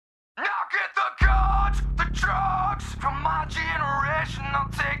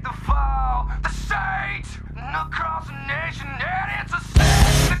nation, and it's a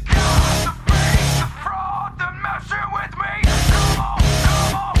sin. The God, the fake, the fraud, the messing with me. Come on,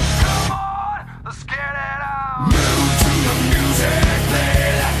 come on, come on, let's get it out. Move to the music,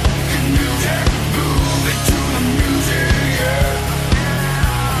 play that fucking music. Move it to the music, yeah.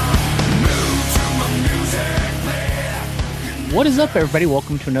 Move to the music, play that fucking music. What is up, everybody?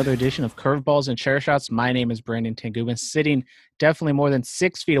 Welcome to another edition of Curveballs and Chair Shots. My name is Brandon Tangubin. Sitting definitely more than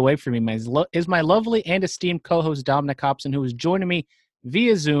 6 feet away from me is my lovely and esteemed co-host Dominic Hobson, who is joining me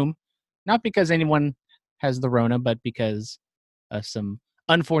via Zoom, not because anyone has the Rona, but because of some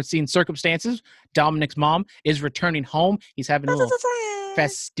unforeseen circumstances. Dominic's mom is returning home. He's having a little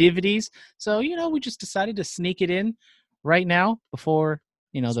festivities. So, we just decided to sneak it in right now before,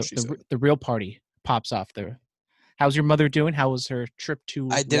 the real party pops off there. How's your mother doing? How was her trip to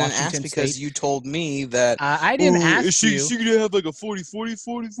I didn't Washington ask because State? you told me that. I didn't ask is she, you. She gonna have like a 40, blah,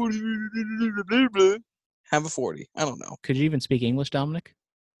 blah. Have a 40. I don't know. Could you even speak English, Dominic?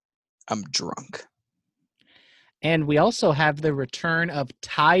 I'm drunk. And we also have the return of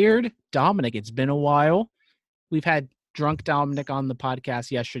Tired Dominic. It's been a while. We've had Drunk Dominic on the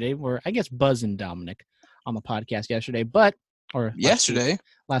podcast yesterday, or I guess Buzzin' Dominic on the podcast yesterday, Yesterday?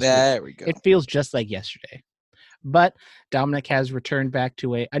 Last there week. we go. It feels just like yesterday. But Dominic has returned back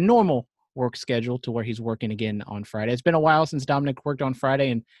to a normal work schedule to where he's working again on Friday. It's been a while since Dominic worked on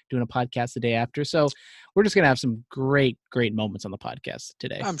Friday and doing a podcast the day after. So we're just going to have some great moments on the podcast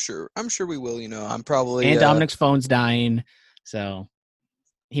today. I'm sure we will. I'm probably. And Dominic's phone's dying. So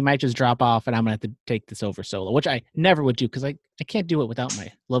he might just drop off and I'm going to have to take this over solo, which I never would do because I can't do it without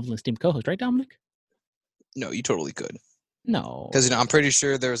my lovely esteemed co-host. Right, Dominic? No, you totally could. No. Because, I'm pretty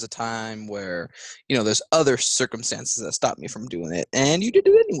sure there was a time where, there's other circumstances that stopped me from doing it. And you did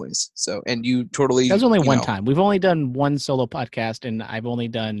it anyways. So, and you totally. That was only one time. We've only done one solo podcast and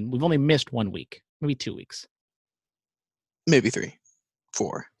we've only missed 1 week, maybe 2 weeks. Maybe 3,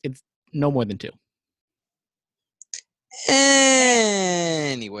 4. It's no more than 2.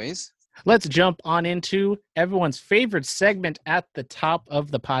 Anyways. Let's jump on into everyone's favorite segment at the top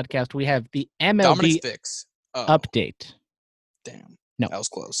of the podcast. We have the MLB Dominic's fix. update. Damn. No. That was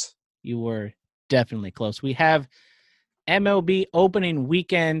close. You were definitely close. We have MLB opening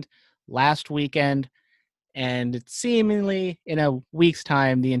weekend last weekend, and it's seemingly in a week's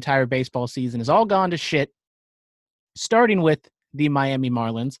time, the entire baseball season is all gone to shit, starting with the Miami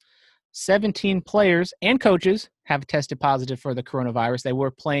Marlins. 17 players and coaches have tested positive for the coronavirus. They were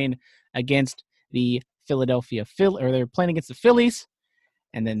playing against the they're playing against the Phillies,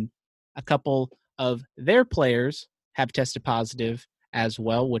 and then a couple of their players have tested positive as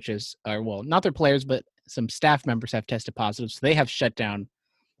well, not their players, but some staff members have tested positive. So they have shut down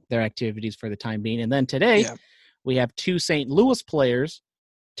their activities for the time being. And then today we have 2 St. Louis players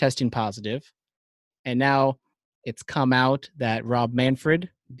testing positive. And now it's come out that Rob Manfred,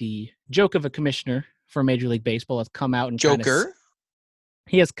 the joke of a commissioner for Major League Baseball, has come out and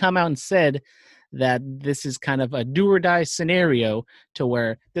he has come out and said that this is kind of a do or die scenario to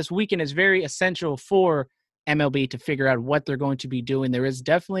where this weekend is very essential for MLB to figure out what they're going to be doing. There is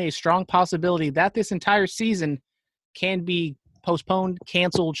definitely a strong possibility that this entire season can be postponed,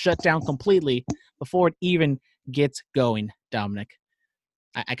 canceled, shut down completely before it even gets going, Dominic.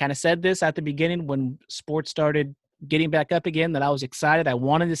 I kind of said this at the beginning when sports started getting back up again, that I was excited. I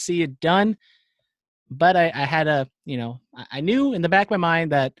wanted to see it done, but I had I knew in the back of my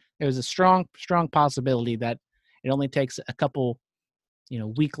mind that there was a strong possibility that it only takes a couple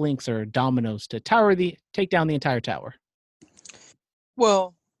weak links or dominoes to take down the entire tower.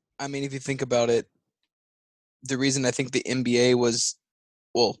 Well, I mean, if you think about it, the reason I think the NBA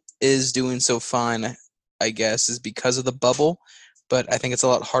is doing so fine, I guess, is because of the bubble. But I think it's a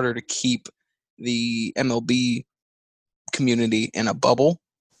lot harder to keep the MLB community in a bubble.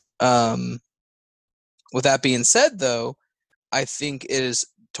 With that being said, though, I think it is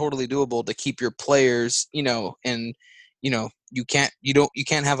totally doable to keep your players, and you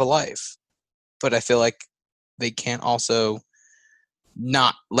can't have a life, but I feel like they can't also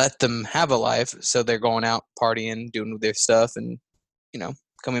not let them have a life. So they're going out partying, doing their stuff, and,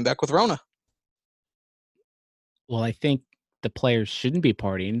 coming back with Rona. Well, I think the players shouldn't be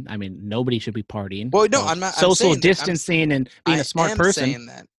partying. I mean, nobody should be partying. Well, no, I'm not. Social distancing and being a smart person.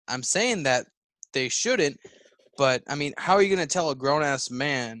 I'm saying that they shouldn't, but I mean, how are you going to tell a grown-ass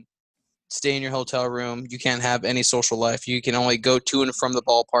man, stay in your hotel room, you can't have any social life, you can only go to and from the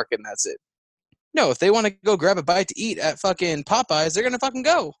ballpark, and that's it? No, if they want to go grab a bite to eat at fucking Popeyes, they're going to fucking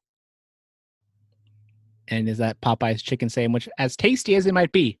go. And is that Popeye's chicken sandwich, as tasty as it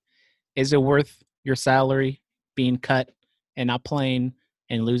might be, is it worth your salary being cut and not playing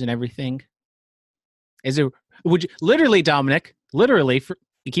and losing everything? Is it Would you literally, Dominic? Literally,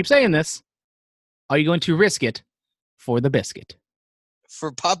 you keep saying this. Are you going to risk it for the biscuit?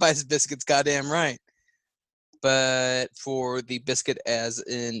 For Popeye's biscuits, goddamn right. But for the biscuit, as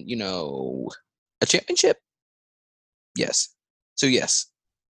in a championship, yes. So yes,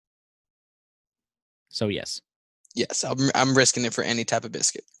 So yes. I'm risking it for any type of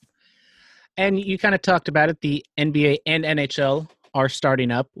biscuit. And you kind of talked about it. The NBA and NHL are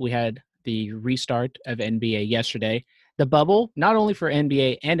starting up. We had the restart of NBA yesterday. The bubble, not only for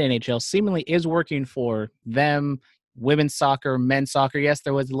NBA and NHL, seemingly is working for them, women's soccer, men's soccer. Yes,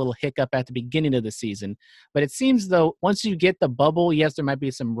 there was a little hiccup at the beginning of the season, but it seems though once you get the bubble, yes, there might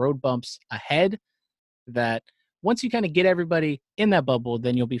be some road bumps ahead that once you kind of get everybody in that bubble,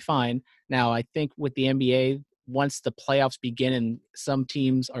 then you'll be fine. Now, I think with the NBA, once the playoffs begin and some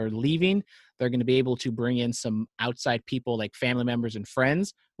teams are leaving, they're going to be able to bring in some outside people like family members and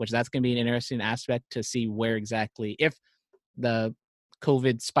friends, which that's going to be an interesting aspect to see where exactly if the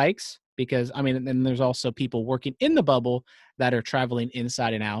COVID spikes, because I mean, and there's also people working in the bubble that are traveling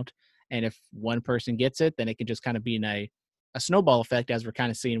inside and out. And if one person gets it, then it can just kind of be in a snowball effect, as we're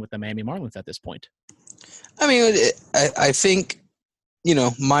kind of seeing with the Miami Marlins at this point. I mean, I think,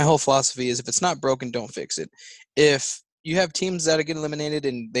 my whole philosophy is if it's not broken, don't fix it. If you have teams that get eliminated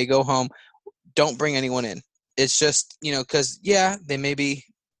and they go home, don't bring anyone in. It's just, because, yeah, they may be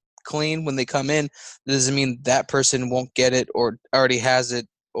clean when they come in. That doesn't mean that person won't get it or already has it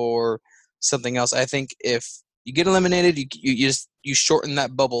or something else. I think if you get eliminated, you shorten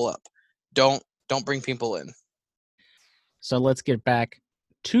that bubble up. Don't bring people in. So let's get back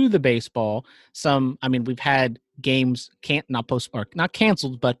to the baseball. We've had games not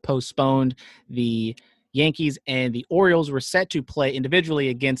canceled, but postponed. The Yankees and the Orioles were set to play individually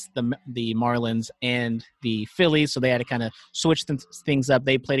against the Marlins and the Phillies, so they had to kind of switch things up.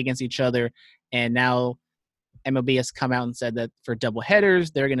 They played against each other, and now MLB has come out and said that for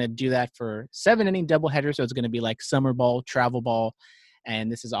doubleheaders, they're going to do that for 7-inning doubleheaders, so it's going to be like summer ball, travel ball.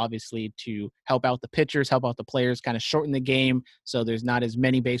 And this is obviously to help out the pitchers, help out the players, kind of shorten the game so there's not as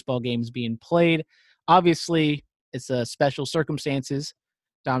many baseball games being played. Obviously, it's special circumstances.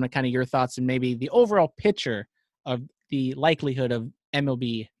 Dominic, kind of your thoughts and maybe the overall picture of the likelihood of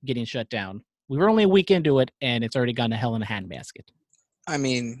MLB getting shut down. We were only a week into it, and it's already gone to hell in a handbasket. I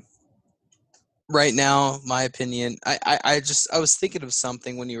mean, right now, my opinion, I was thinking of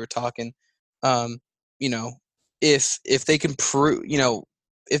something when you were talking. If they can prove,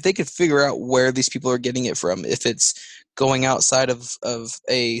 if they could figure out where these people are getting it from, if it's going outside of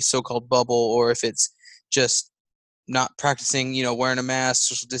a so-called bubble, or if it's just not practicing, wearing a mask,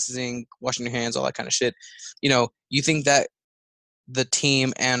 social distancing, washing your hands, all that kind of shit, you think that the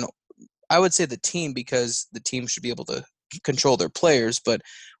team, and I would say the team because the team should be able to control their players, but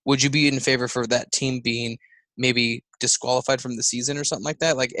would you be in favor for that team being maybe disqualified from the season or something like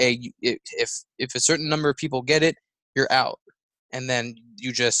that? Like, hey, if a certain number of people get it, you're out, and then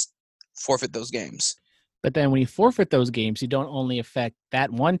you just forfeit those games. But then when you forfeit those games, you don't only affect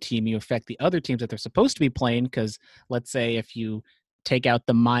that one team, you affect the other teams that they're supposed to be playing, because let's say if you take out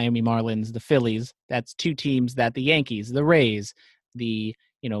the Miami Marlins, the Phillies, that's two teams that the Yankees, the Rays, the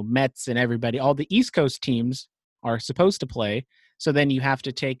Mets and everybody, all the East Coast teams are supposed to play. So then you have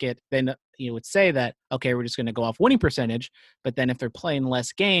to take it, then you would say that, okay, we're just going to go off winning percentage. But then if they're playing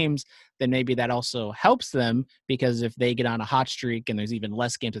less games, then maybe that also helps them, because if they get on a hot streak and there's even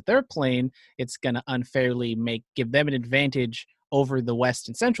less games that they're playing, it's going to unfairly give them an advantage over the West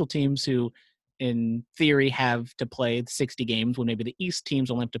and Central teams who, in theory, have to play 60 games when maybe the East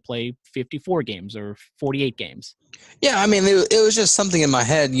teams only have to play 54 games or 48 games. Yeah, I mean, it was just something in my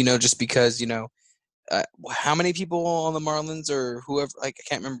head, just because, how many people on the Marlins or whoever, like, I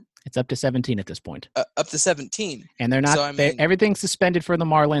can't remember. It's up to 17 at this point. Up to 17. And they're not, so, everything's suspended for the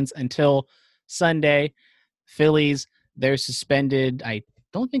Marlins until Sunday. Phillies, they're suspended. I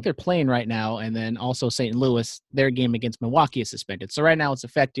don't think they're playing right now. And then also St. Louis, their game against Milwaukee is suspended. So right now it's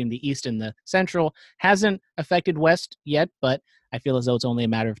affecting the East and the Central. Hasn't affected West yet, but I feel as though it's only a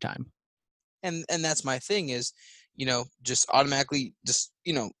matter of time. And that's my thing is, just automatically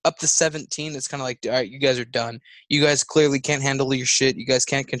up to 17, it's kind of like, all right, you guys are done. You guys clearly can't handle your shit. You guys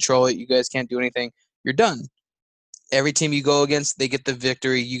can't control it. You guys can't do anything. You're done. Every team you go against, they get the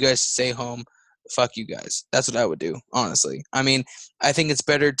victory. You guys stay home. Fuck you guys. That's what I would do, honestly. I mean, I think it's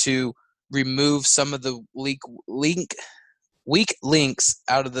better to remove some of the weak links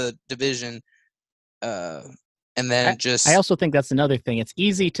out of the division, and then I also think that's another thing. It's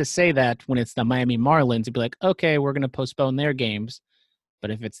easy to say that when it's the Miami Marlins, you'd be like, okay, we're going to postpone their games.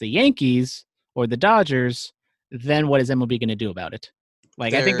 But if it's the Yankees or the Dodgers, then what is MLB going to do about it?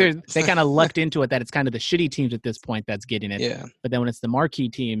 Like, I think they kind of lucked into it that it's kind of the shitty teams at this point that's getting it. Yeah. But then when it's the marquee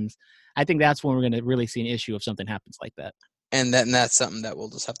teams, I think that's when we're going to really see an issue if something happens like that. And that's something that we'll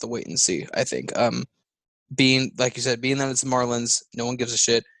just have to wait and see, I think. Being, like you said, being that it's the Marlins, no one gives a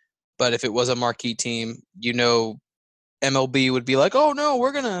shit. But if it was a marquee team, MLB would be like, oh, no,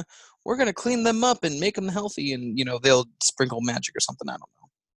 we're gonna clean them up and make them healthy, and, they'll sprinkle magic or something. I don't know.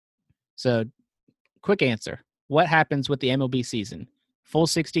 So, quick answer. What happens with the MLB season? Full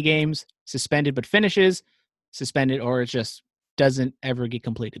 60 games, suspended but finishes, suspended, or it just doesn't ever get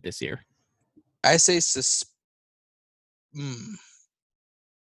completed this year? I say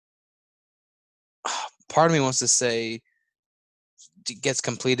part of me wants to say it gets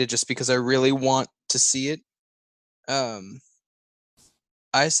completed just because I really want to see it.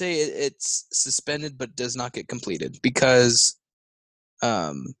 I say it's suspended but does not get completed because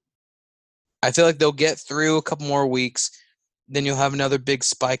I feel like they'll get through a couple more weeks. Then you'll have another big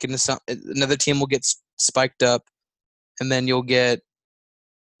spike into another team will get spiked up, and then you'll get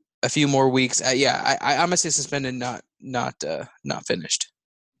a few more weeks. I'm gonna say suspended, not finished.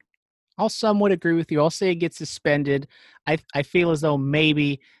 I'll somewhat agree with you. I'll say it gets suspended. I feel as though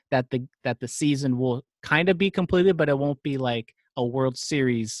maybe that the season will kind of be completed, but it won't be like a World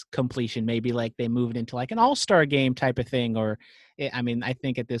Series completion. Maybe like they move it into like an All-Star game type of thing. Or, I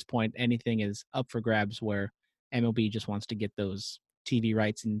think at this point anything is up for grabs where MLB just wants to get those TV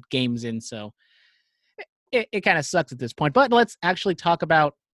rights and games in. So it kind of sucks at this point. But let's actually talk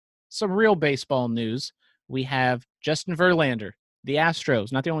about some real baseball news. We have Justin Verlander. The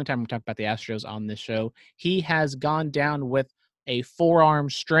Astros, not the only time we talk about the Astros on this show. He has gone down with a forearm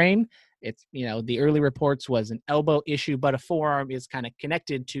strain. It's, the early reports was an elbow issue, but a forearm is kind of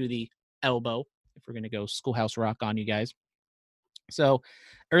connected to the elbow, if we're going to go Schoolhouse Rock on you guys. So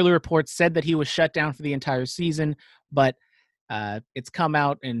early reports said that he was shut down for the entire season, but it's come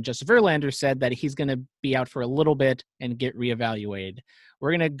out and Justin Verlander said that he's going to be out for a little bit and get reevaluated.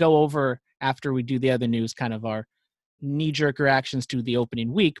 We're going to go over, after we do the other news, kind of our knee-jerk reactions to the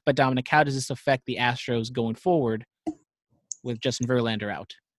opening week. But Dominic, how does this affect the Astros going forward with Justin Verlander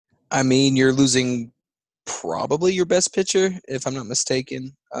out? I mean, you're losing probably your best pitcher, if I'm not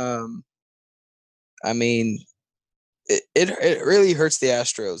mistaken. I mean, it really hurts the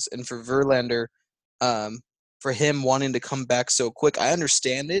Astros. And for Verlander, for him wanting to come back so quick, I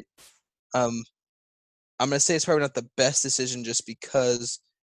understand it. I'm going to say it's probably not the best decision just because,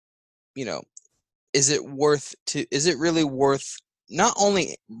 is it really worth not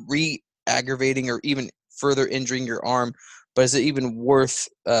only re-aggravating or even further injuring your arm, but is it even worth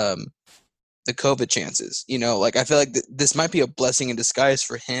the COVID chances? I feel like this might be a blessing in disguise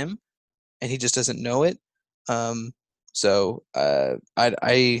for him, and he just doesn't know it. So I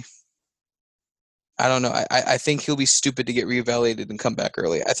don't know. I think he'll be stupid to get reevaluated and come back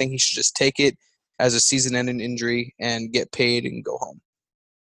early. I think he should just take it as a season-ending injury and get paid and go home.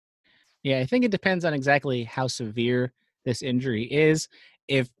 Yeah, I think it depends on exactly how severe this injury is.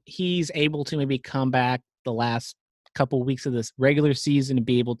 If he's able to maybe come back the last couple weeks of this regular season and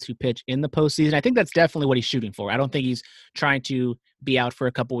be able to pitch in the postseason, I think that's definitely what he's shooting for. I don't think he's trying to be out for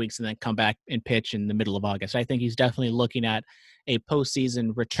a couple weeks and then come back and pitch in the middle of August. I think he's definitely looking at a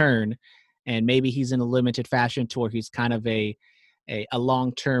postseason return, and maybe he's in a limited fashion to where he's kind of a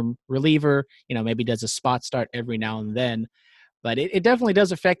long-term reliever, maybe does a spot start every now and then. But it definitely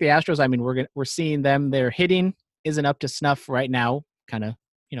does affect the Astros. I mean, we're seeing them. Their hitting isn't up to snuff right now. Kind of,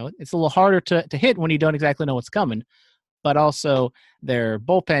 it's a little harder to hit when you don't exactly know what's coming. But also, their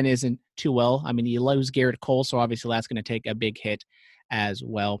bullpen isn't too well. I mean, you lose Garrett Cole, so obviously that's going to take a big hit as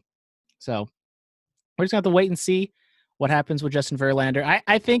well. So we're just going to have to wait and see what happens with Justin Verlander.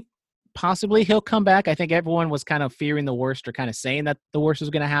 I think possibly he'll come back. I think everyone was kind of fearing the worst or kind of saying that the worst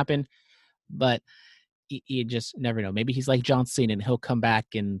was going to happen. But you just never know. Maybe he's like John Cena and he'll come back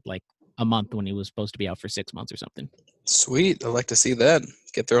in like a month when he was supposed to be out for 6 months or something. Sweet. I'd like to see that.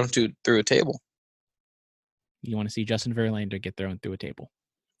 Get thrown through a table. You want to see Justin Verlander get thrown through a table?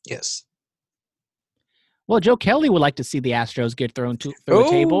 Yes. Well, Joe Kelly would like to see the Astros get thrown through a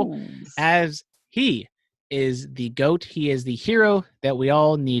table, as he is the GOAT. He is the hero that we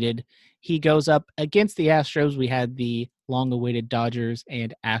all needed. He goes up against the Astros. We had the long-awaited Dodgers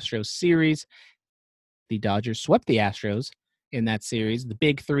and Astros series. The Dodgers swept the Astros in that series. The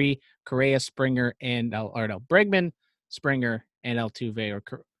big three, Correa, Springer, and Bregman, Springer, and Altuve.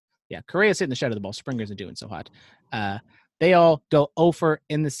 Correa's hitting the shot of the ball. Springer isn't doing so hot. They all go over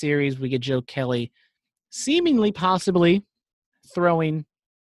in the series. We get Joe Kelly seemingly possibly throwing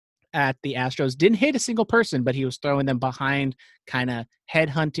at the Astros. Didn't hit a single person, but he was throwing them behind, kind of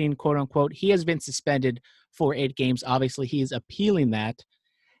headhunting, quote unquote. He has been suspended for 8 games. Obviously, he is appealing that,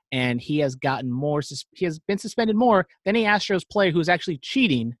 and he has gotten more. He has been suspended more than any Astros player who's actually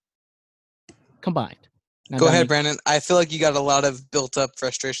cheating combined. Now, Go ahead, Dominic, Brandon. I feel like you got a lot of built-up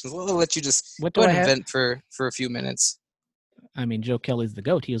frustrations. I'll let you just What go do ahead I and have? vent for a few minutes. I mean, Joe Kelly's the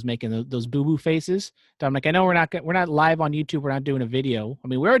GOAT. He was making those boo-boo faces. Dominic, I know we're not live on YouTube. We're not doing a video. I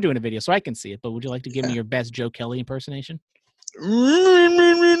mean, we are doing a video, so I can see it. But would you like to give me Yeah. your best Joe Kelly impersonation? I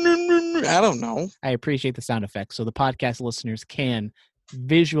don't know. I appreciate the sound effects, so the podcast listeners can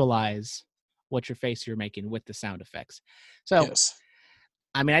visualize what your face you're making with the sound effects. So, Yes.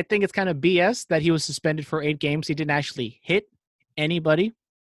 I mean, I think it's kind of BS that he was suspended for 8 games. He didn't actually hit anybody.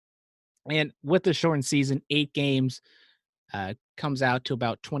 And with the shortened season, 8 games comes out to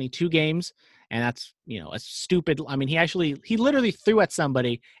about 22 games. And that's, a stupid. I mean, he literally threw at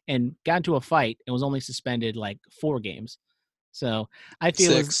somebody and got into a fight and was only suspended like 4 games. So I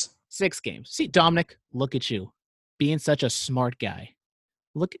feel 6 games. See, Dominic, look at you being such a smart guy.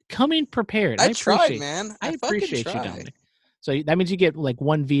 Look, coming prepared. I tried, man. I fucking appreciate you, tried. Dominic. So that means you get like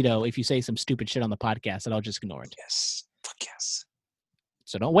 1 veto if you say some stupid shit on the podcast, and I'll just ignore it. Yes. Fuck yes.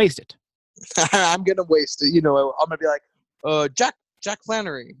 So don't waste it. I'm gonna waste it. I'm gonna be like, Jack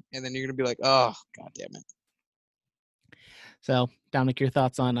Flannery, and then you're gonna be like, oh, god damn it. So, Dominic, your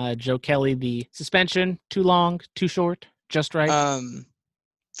thoughts on Joe Kelly, the suspension? Too long, too short, just right?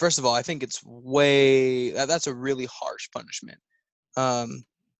 First of all, I think it's that's a really harsh punishment. I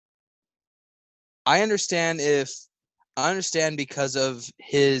understand because of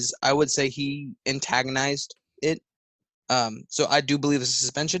I would say he antagonized it. So I do believe it's a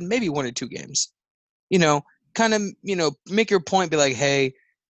suspension, maybe 1 or 2 games. Kind of, make your point, be like, hey,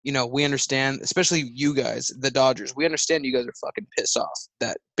 we understand, especially you guys, the Dodgers, we understand you guys are fucking pissed off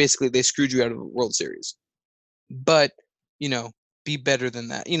that basically they screwed you out of the World Series. But, be better than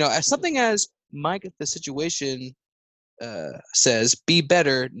that. As something as Mike the Situation says, be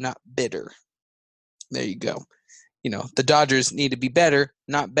better, not bitter. There you go. The Dodgers need to be better,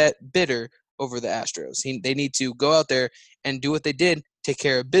 not bitter over the Astros. They need to go out there and do what they did, take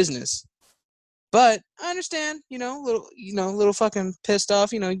care of business. But I understand, little fucking pissed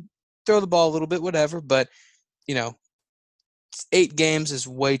off, throw the ball a little bit, whatever. But, 8 games is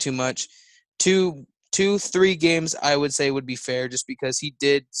way too much. 3 games, I would say, would be fair, just because he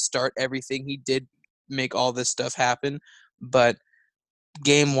did start everything. He did make all this stuff happen. But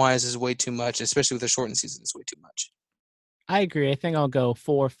game-wise is way too much, especially with a shortened season. It's way too much. I agree. I think I'll go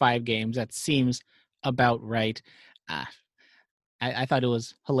 4 or 5 games. That seems about right. I thought it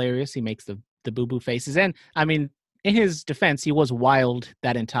was hilarious. He makes the boo-boo faces. And, I mean, in his defense, he was wild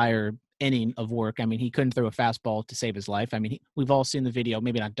that entire inning of work. I mean, he couldn't throw a fastball to save his life. I mean, we've all seen the video.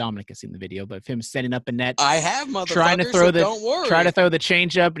 Maybe not Dominic has seen the video, but of him setting up a net. I have, motherfucker, trying to throw don't worry. Try to throw the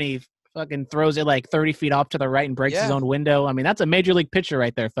changeup, and he fucking throws it like 30 feet off to the right and breaks his own window. I mean, that's a major league pitcher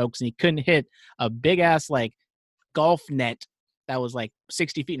right there, folks. And he couldn't hit a big-ass, like, golf net that was like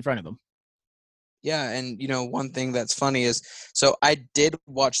 60 feet in front of him. Yeah, and one thing that's funny is, so I did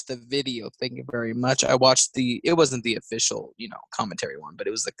watch the video. Thank you very much. I watched it wasn't the official, commentary one, but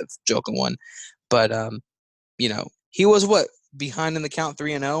it was like the joking one. But he was behind in the count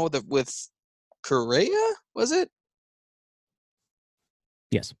 3-0 with Correa, was it?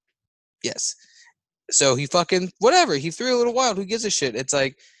 Yes. Yes. So he fucking whatever. He threw a little wild. Who gives a shit? It's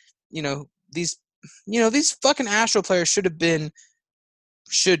like, these fucking Astro players should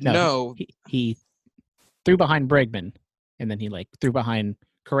know. He threw behind Bregman, and then he threw behind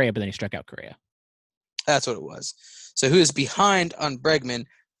Correa, but then he struck out Correa. That's what it was. So he was behind on Bregman,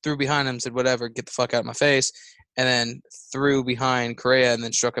 threw behind him, said, whatever, get the fuck out of my face, and then threw behind Correa and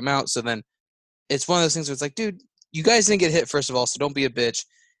then struck him out. So then it's one of those things where it's like, dude, you guys didn't get hit, first of all, so don't be a bitch.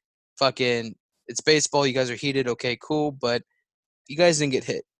 Fucking, it's baseball. You guys are heated. Okay, cool, but you guys didn't get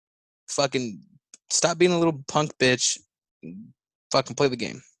hit. Fucking stop being a little punk bitch. Fucking play the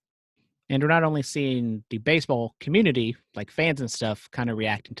game. And we're not only seeing the baseball community, like fans and stuff, kind of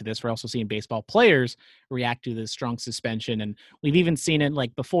reacting to this. We're also seeing baseball players react to this strong suspension. And we've even seen it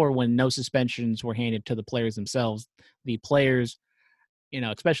like before when no suspensions were handed to the players themselves. The players,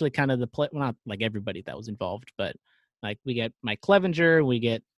 especially kind of well, not like everybody that was involved, but like we get Mike Clevenger, we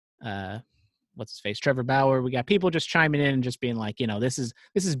get, what's his face, Trevor Bauer. We got people just chiming in and just being like, this is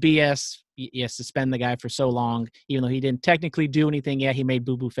BS. You suspend the guy for so long, even though he didn't technically do anything. Yeah, he made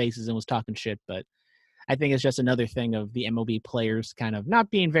boo-boo faces and was talking shit. But I think it's just another thing of the MLB players kind of not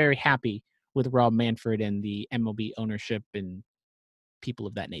being very happy with Rob Manfred and the MLB ownership and people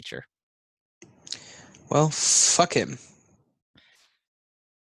of that nature. Well, fuck him.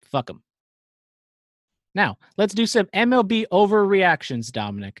 Fuck him. Now, let's do some MLB overreactions,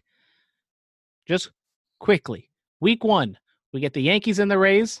 Dominic. Just quickly. Week 1, we get the Yankees and the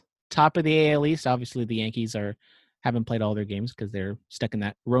Rays, top of the AL East. Obviously, the Yankees haven't played all their games because they're stuck in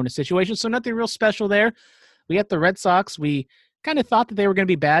that Rona situation, so nothing real special there. We got the Red Sox. We kind of thought that they were going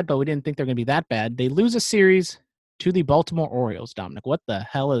to be bad, but we didn't think they were going to be that bad. They lose a series to the Baltimore Orioles, Dominic. What the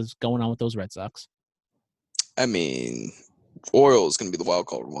hell is going on with those Red Sox? I mean, Orioles going to be the wild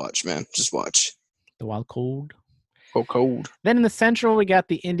card. Watch, man. Just watch. The wild cold. Go cold. Then in the Central, we got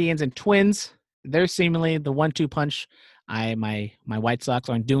the Indians and Twins. They're seemingly the 1-2 punch. My White Sox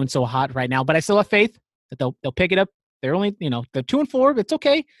aren't doing so hot right now, but I still have faith that they'll pick it up. They're only, they're 2-4, but it's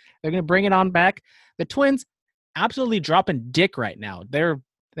okay. They're going to bring it on back. The Twins absolutely dropping dick right now.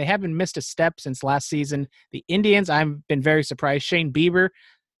 They haven't missed a step since last season. The Indians, I've been very surprised. Shane Bieber,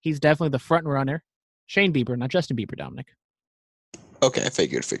 he's definitely the front runner. Shane Bieber, not Justin Bieber, Dominic. Okay,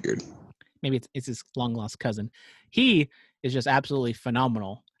 figured. Maybe it's his long-lost cousin. He is just absolutely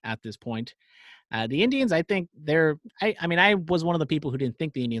phenomenal at this point. The Indians, I think I was one of the people who didn't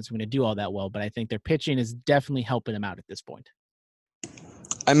think the Indians were going to do all that well, but I think their pitching is definitely helping them out at this point.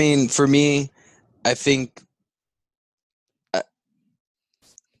 I mean, for me, I think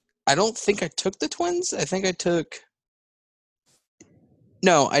I don't think I took the Twins. I think I took.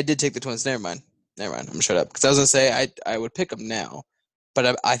 No, I did take the Twins. Never mind. I'm gonna shut up because I was gonna say I would pick them now,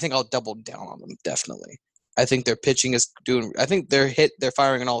 but I think I'll double down on them definitely. I think their pitching is doing. I think they're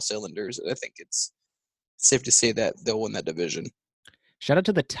firing on all cylinders. I think it's safe to say that they'll win that division. Shout out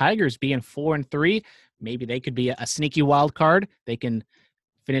to the Tigers being 4-3. Maybe they could be a sneaky wild card. They can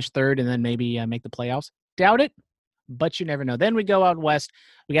finish third and then maybe make the playoffs. Doubt it, but you never know. Then we go out west.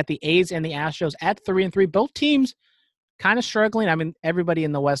 We got the A's and the Astros at 3-3. Both teams kind of struggling. I mean, everybody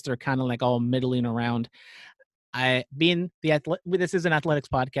in the West are kind of like all middling around. This is an athletics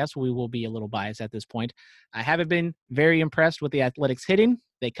podcast. We will be a little biased at this point. I haven't been very impressed with the Athletics hitting.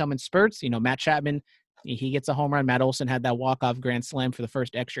 They come in spurts. Matt Chapman, he gets a home run. Matt Olson had that walk-off grand slam for the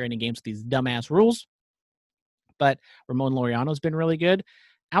first extra inning games with these dumbass rules. But Ramon Laureano's been really good.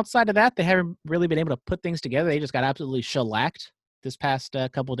 Outside of that, they haven't really been able to put things together. They just got absolutely shellacked this past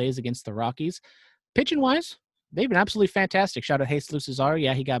couple of days against the Rockies. Pitching-wise, they've been absolutely fantastic. Shout out Jesus Cesar.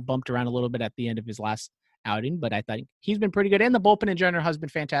 Yeah, he got bumped around a little bit at the end of his last outing, but I thought he's been pretty good. And the bullpen in general has been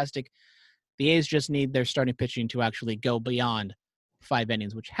fantastic. The A's just need their starting pitching to actually go beyond 5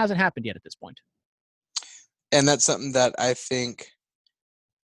 innings, which hasn't happened yet at this point. And that's something that I think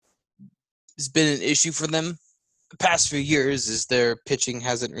has been an issue for them the past few years is their pitching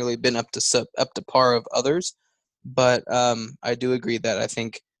hasn't really been up to par of others. But I do agree that I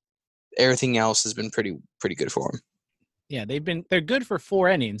think everything else has been pretty good for them. Yeah, they're good for 4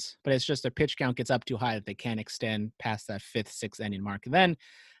 innings, but it's just their pitch count gets up too high that they can't extend past that 5th, 6th inning mark. And then,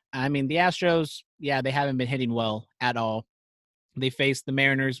 I mean, the Astros, yeah, they haven't been hitting well at all. They faced the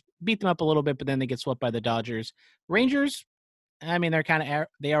Mariners, beat them up a little bit, but then they get swept by the Dodgers. Rangers, I mean,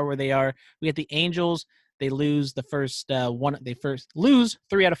 they are where they are. We get the Angels. They lose the first They lose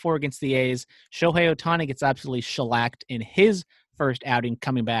 3 out of 4 against the A's. Shohei Ohtani gets absolutely shellacked in his first outing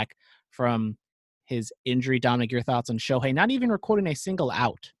coming back from his injury. Dominic, your thoughts on Shohei not even recording a single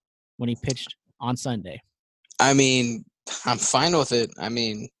out when he pitched on Sunday? I mean, I'm fine with it. I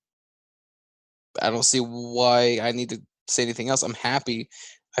mean, I don't see why I need to say anything else. I'm happy.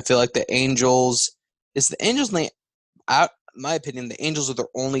 I feel like the Angels in my opinion, the Angels are the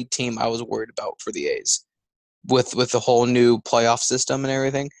only team I was worried about for the A's. With the whole new playoff system and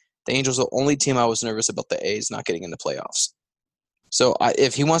everything, the Angels are the only team I was nervous about the A's not getting in the playoffs. So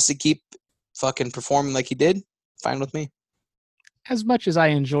if he wants to keep fucking performing like he did, fine with me. As much as I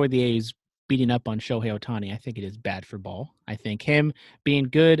enjoy the A's beating up on Shohei Ohtani, I think it is bad for ball. I think him being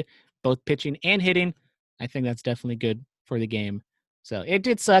good, both pitching and hitting, I think that's definitely good for the game. So it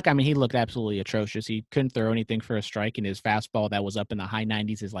did suck. I mean, he looked absolutely atrocious. He couldn't throw anything for a strike, and his fastball that was up in the high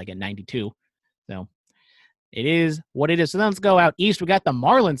 90s is like at 92. So it is what it is. So then let's go out east. We got the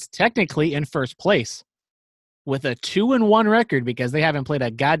Marlins technically in first place with a 2-1 record because they haven't played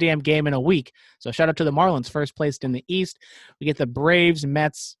a goddamn game in a week. So shout out to the Marlins, first placed in the East. We get the Braves,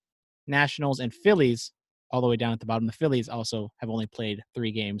 Mets, Nationals, and Phillies all the way down at the bottom. The Phillies also have only played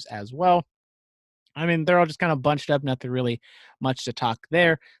 3 games as well. I mean, they're all just kind of bunched up, nothing really much to talk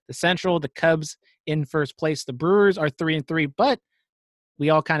there. The Central, the Cubs in first place. The Brewers are 3-3, but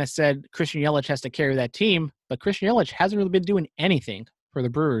we all kind of said Christian Yelich has to carry that team, but Christian Yelich hasn't really been doing anything for the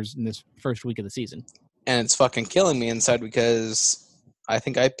Brewers in this first week of the season. And it's fucking killing me inside because I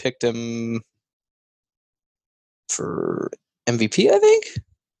think I picked him for MVP, I think?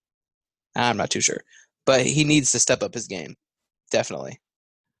 I'm not too sure. But he needs to step up his game. Definitely.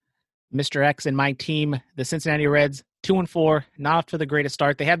 Mr. X and my team, the Cincinnati Reds, 2-4, not off to the greatest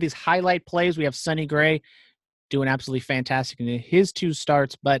start. They have these highlight plays. We have Sonny Gray doing absolutely fantastic in his 2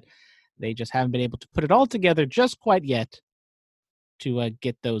 starts, but they just haven't been able to put it all together just quite yet to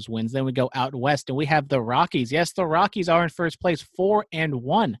get those wins. Then we go out west, and we have the Rockies. Yes, the Rockies are in first place,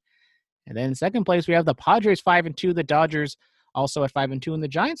 4-1. And then in second place, we have the Padres, 5-2, the Dodgers also at 5-2, and the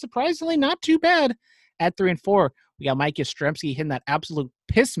Giants, surprisingly, not too bad at 3-4. We got Mike Yastrzemski hitting that absolute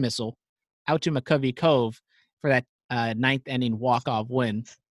piss missile out to McCovey Cove for that 9th inning walk-off win.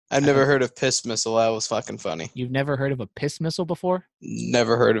 I've never heard of piss missile. That was fucking funny. You've never heard of a piss missile before?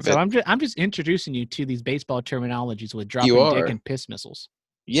 Never heard of So it. I'm just introducing you to these baseball terminologies with dropping You dick are. and piss missiles.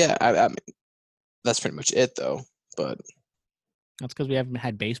 Yeah, I mean, that's pretty much it, though. But That's because we haven't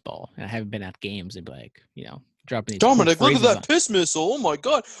had baseball, and I haven't been at games and dropping these Dominic, cool look at phrases that piss missile! Oh my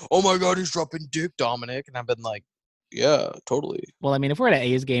god, he's dropping dick, Dominic. And I've been like, yeah, totally. Well, I mean, if we're at an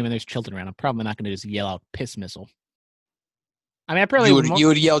A's game and there's children around, I'm probably not going to just yell out piss missile. I mean, I probably You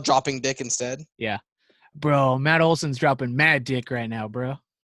would yell dropping dick instead. Yeah. Bro, Matt Olson's dropping mad dick right now, bro.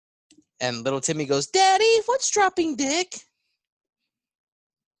 And little Timmy goes, Daddy, what's dropping dick? That's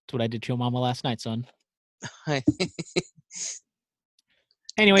what I did to your mama last night, son.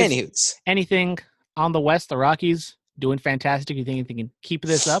 Anyways, Anywho's. anything on the West, the Rockies doing fantastic? You think they can keep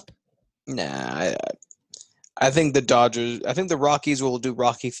this up? Nah, I think the Rockies will do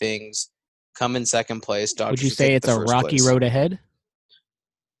Rocky things, come in second place. Dodgers Would you will say take it's the a first rocky place. road ahead?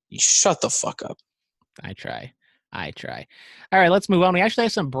 You shut the fuck up. I try. All right, let's move on. We actually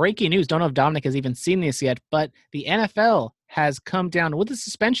have some breaking news. Don't know if Dominic has even seen this yet, but the NFL has come down with a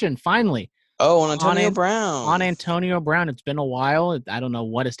suspension finally Oh, on Antonio Brown. on Antonio Brown. It's been a while. I don't know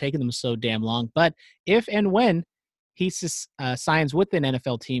what has taken them so damn long, but if and when he signs with an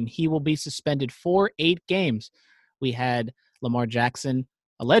NFL team, he will be suspended for 8 games. We had Lamar Jackson,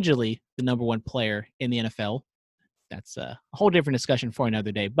 allegedly the number 1 player in the NFL. That's a whole different discussion for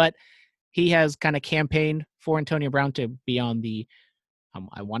another day, but he has kind of campaigned for Antonio Brown to be on the,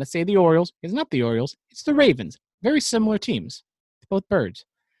 I want to say the Orioles. It's not the Orioles. It's the Ravens. Very similar teams. Both birds.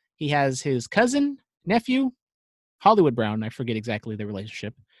 He has his cousin, nephew, Hollywood Brown. I forget exactly the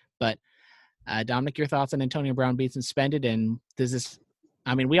relationship. But Dominic, your thoughts on Antonio Brown being suspended? And does this,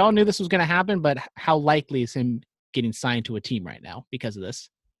 I mean, we all knew this was going to happen, but how likely is him getting signed to a team right now because of this?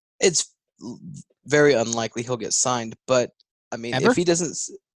 It's very unlikely he'll get signed. But, I mean, Ever? if he doesn't...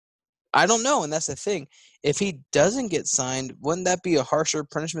 I don't know, and that's the thing. If he doesn't get signed, wouldn't that be a harsher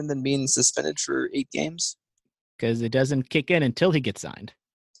punishment than being suspended for 8 games? Because it doesn't kick in until he gets signed.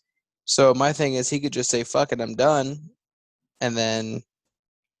 So my thing is he could just say, fuck it, I'm done. And then,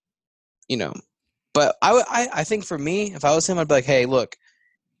 But I think for me, if I was him, I'd be like, hey, look,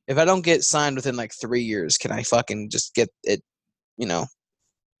 if I don't get signed within like 3 years, can I fucking just get it,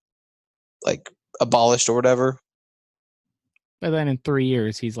 like abolished or whatever? But then in 3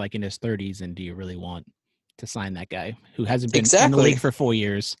 years, he's like in his 30s, and do you really want to sign that guy who hasn't been in the Exactly. league for 4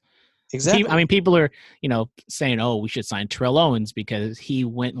 years? Exactly. I mean, people are, saying, oh, we should sign Terrell Owens because he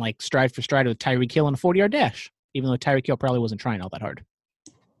went like stride for stride with Tyreek Hill in a 40-yard dash, even though Tyreek Hill probably wasn't trying all that hard.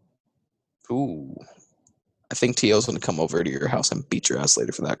 Ooh. I think T.O.'s going to come over to your house and beat your ass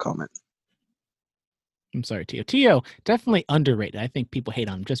later for that comment. I'm sorry, T.O. T.O. definitely underrated. I think people hate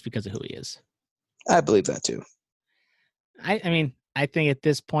on him just because of who he is. I believe that too. I mean, I think at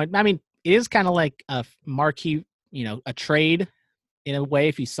this point, it is kind of like a marquee, a trade in a way.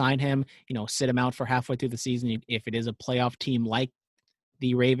 If you sign him, sit him out for halfway through the season. If it is a playoff team like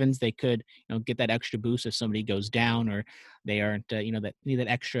the Ravens, they could, get that extra boost if somebody goes down or they aren't, that need that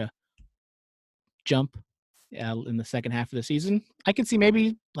extra jump in the second half of the season. I could see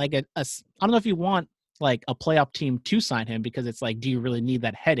maybe like I don't know if you want like a playoff team to sign him because it's like, do you really need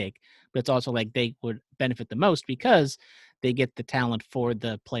that headache? But it's also like they would benefit the most because they get the talent for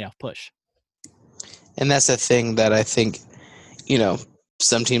the playoff push. And that's the thing that I think,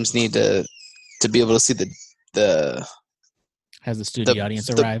 some teams need to be able to see the Has the studio audience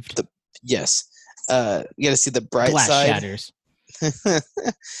arrived? Yes. You got to see the bright Glass side. shatters.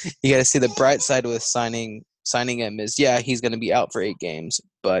 You got to see the bright side with signing him is, yeah, he's going to be out for 8 games,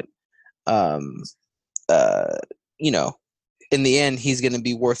 but in the end, he's going to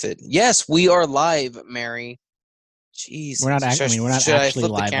be worth it. Yes, we are live, Mary. Jesus. We're not actually. We're not actually flip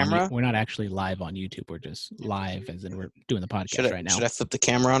the live. camera? We're not actually live on YouTube. We're just live, as in we're doing the podcast right now. Should I flip the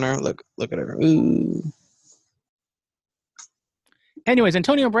camera on her? Look at her. Ooh. Anyways,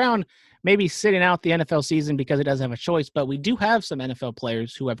 Antonio Brown may be sitting out the NFL season because it doesn't have a choice, but we do have some NFL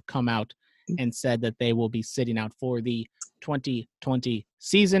players who have come out and said that they will be sitting out for the 2020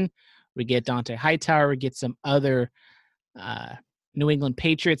 season. We get Dante Hightower. We get some other New England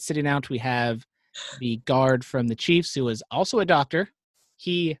Patriots sitting out. We have the guard from the Chiefs, who is also a doctor.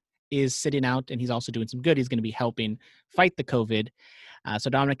 He is sitting out, and he's also doing some good. He's going to be helping fight the COVID. So,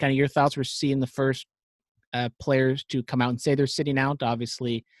 Dominic, kind of your thoughts? We're seeing the first players to come out and say they're sitting out.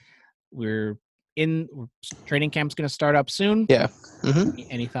 Obviously, training camp's going to start up soon. Yeah. Mm-hmm.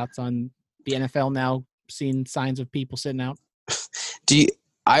 Any thoughts on the NFL now seeing signs of people sitting out?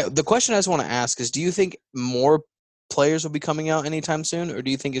 The question I just want to ask is, do you think more players will be coming out anytime soon, or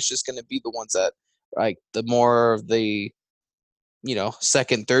do you think it's just going to be the ones that, like, the more of the,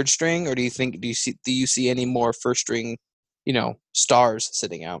 second, third string, or do you see any more first string, stars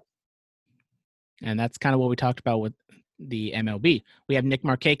sitting out? And that's kind of what we talked about with the MLB. We have Nick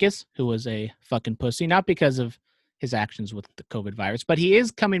Markakis, who was a fucking pussy, not because of his actions with the COVID virus, but he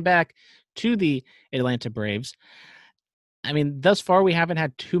is coming back to the Atlanta Braves. I mean, thus far, we haven't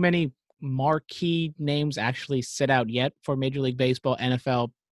had too many marquee names actually sit out yet for Major League Baseball.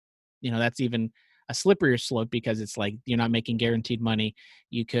 NFL, that's even a slipperier slope because it's like you're not making guaranteed money.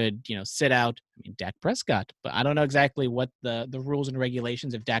 You could, sit out. I mean, Dak Prescott, but I don't know exactly what the rules and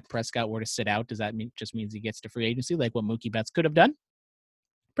regulations. If Dak Prescott were to sit out, does that just means he gets to free agency like what Mookie Betts could have done?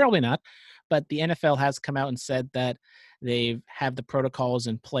 Probably not. But the NFL has come out and said that they have the protocols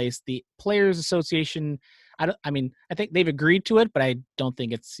in place. The Players Association, I think they've agreed to it, but I don't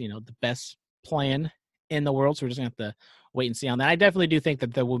think it's, the best plan in the world. So we're just going to have to wait and see on that. I definitely do think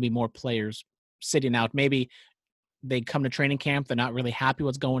that there will be more players sitting out. Maybe they come to training camp, they're not really happy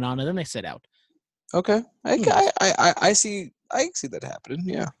what's going on, and then they sit out. Okay. I see that happening,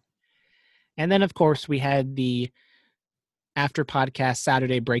 yeah. And then, of course, we had the after podcast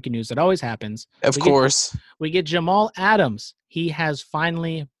Saturday breaking news that always happens. Of course. We get Jamal Adams. He has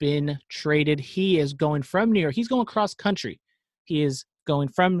finally been traded. He is going from New York. He's going cross country. He is going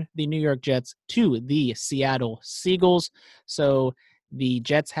from the New York Jets to the Seattle Seagulls. So the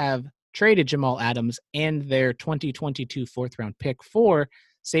Jets have traded Jamal Adams and their 2022 fourth-round pick for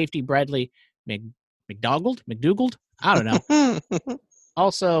safety Bradley McDougald? I don't know.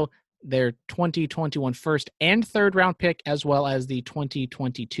 Also, their 2021 first and third round pick, as well as the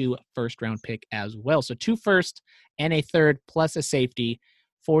 2022 first round pick as well. So 2 firsts and a third plus a safety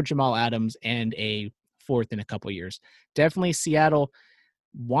for Jamal Adams and a fourth in a couple years. Definitely Seattle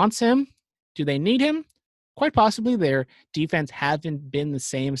wants him. Do they need him? Quite possibly. Their defense hasn't been the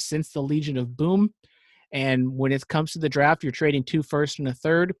same since the Legion of Boom. And when it comes to the draft, you're trading 2 firsts and a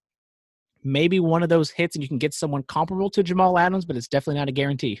third. Maybe one of those hits and you can get someone comparable to Jamal Adams, but it's definitely not a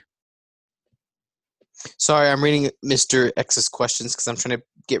guarantee. Sorry, I'm reading Mr. X's questions because I'm trying to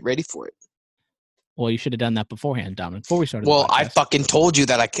get ready for it. Well, you should have done that beforehand, Dominic, before we started. Well, I fucking told you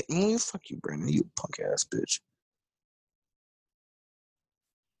that I can't. Fuck you, Brandon, you punk ass bitch.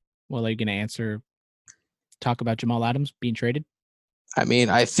 Well, are you going to talk about Jamal Adams being traded? I mean,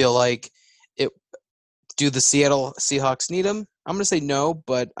 I feel like do the Seattle Seahawks need him? I'm going to say no,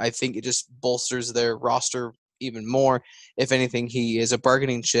 but I think it just bolsters their roster even more. If anything, he is a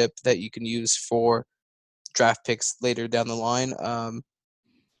bargaining chip that you can use for draft picks later down the line.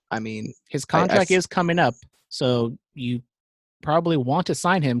 I mean, his contract is coming up, so you probably want to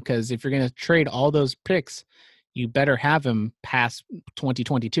sign him because if you're going to trade all those picks, you better have him past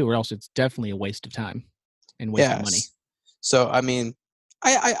 2022, or else it's definitely a waste of time and waste of money. So, I mean,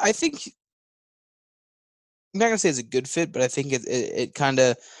 I think I'm not going to say it's a good fit, but I think it kind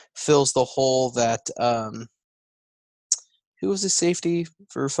of fills the hole that who was the safety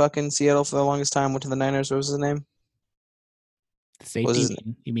for fucking Seattle for the longest time? Went to the Niners. What was his name? Safety?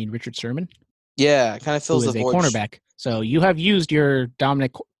 You mean Richard Sherman? Yeah, it kind of fills the void. A cornerback. So you have used your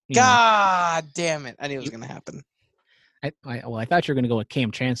Dominic. God damn it! I knew it was going to happen. I thought you were going to go with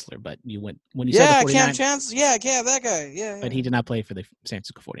Cam Chancellor, but you went when you said the 49ers. Cam Chancellor. Yeah, that guy. Yeah. But he did not play for the San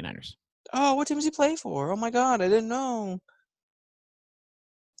Francisco 49ers. Oh, what team does he play for? Oh my God, I didn't know.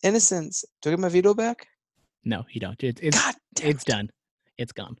 Innocence. Do I get my veto back? No, you don't. It's done.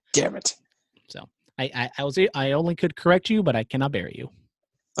 It's gone. Damn it. So I only could correct you, but I cannot bury you.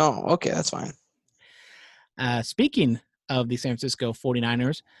 Oh, okay, that's fine. Speaking of the San Francisco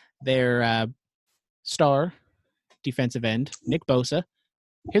 49ers, their star defensive end, Nick Bosa,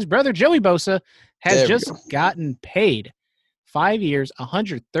 his brother Joey Bosa has gotten paid 5 years,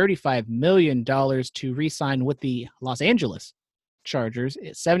 $135 million to re-sign with the Los Angeles Chargers.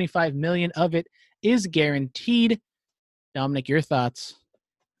 $75 million of it is guaranteed. Dominic, your thoughts?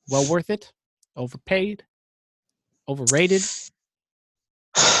 Well worth it? Overpaid? Overrated?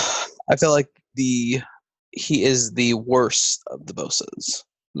 I feel like he is the worst of the Bosas,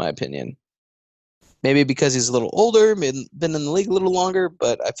 in my opinion. Maybe because he's a little older, been in the league a little longer,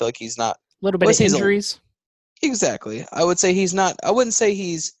 but I feel like he's not. A little bit of injuries. Exactly. I would say he's not. I wouldn't say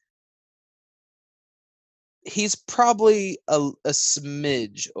he's. He's probably a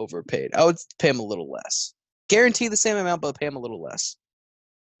smidge overpaid. I would pay him a little less. Guarantee the same amount, but pay him a little less.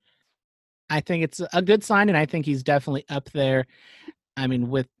 I think it's a good sign, and I think he's definitely up there. I mean,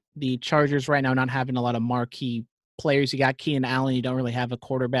 with the Chargers right now not having a lot of marquee players, you got Keenan Allen. You don't really have a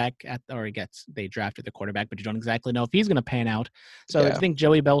quarterback they drafted the quarterback, but you don't exactly know if he's going to pan out. So Yeah. I think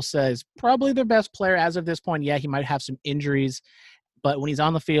Joey Bosa is probably their best player as of this point. Yeah, he might have some injuries, but when he's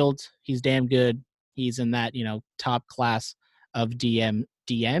on the field, he's damn good. He's in that, top class of DMs.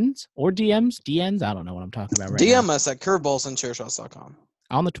 I don't know what I'm talking about right now. DM us at curveballsandchairshots.com.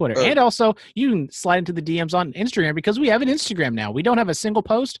 On the Twitter. Or- And also, you can slide into the DMs on Instagram because we have an Instagram now. We don't have a single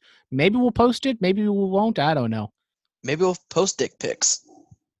post. Maybe we'll post it. Maybe we won't. I don't know. Maybe we'll post dick pics.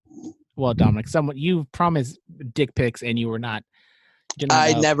 Well, Dominic, you promised dick pics and you were not.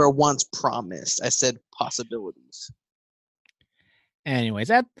 I never once promised. I said possibilities. Anyways,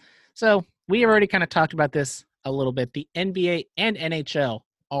 so we have already kind of talked about this a little bit. The NBA and NHL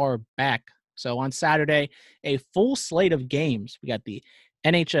are back. So on Saturday, a full slate of games. We got the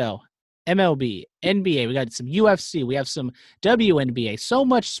NHL, MLB, NBA. We got some UFC. We have some WNBA. So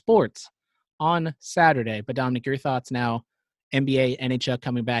much sports on Saturday. But Dominic, your thoughts now? NBA, NHL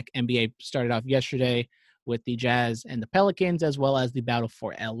coming back. NBA started off yesterday with the Jazz and the Pelicans, as well as the battle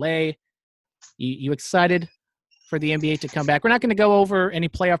for LA. You excited for the NBA to come back? We're not going to go over any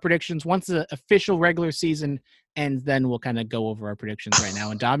playoff predictions. Once the official regular season ends, then we'll kind of go over our predictions right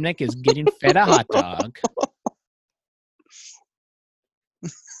now. And Dominic is getting fed a hot dog.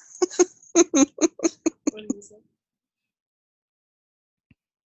 What did you say?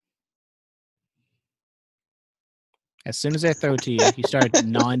 As soon as I throw it to you, you start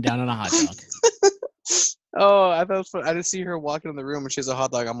gnawing down on a hot dog. Oh, I thought it was fun. I just see her walking in the room and she has a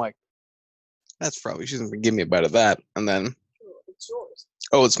hot dog. I'm like, that's probably, she's going to give me a bite of that. And then, Oh, it's yours.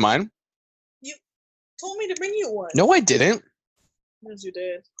 oh, it's mine? Told me to bring you one. No, I didn't. Yes, you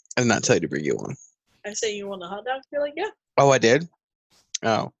did. I did not tell you to bring you one. I said you want a hot dog. You're like, yeah. Oh, I did?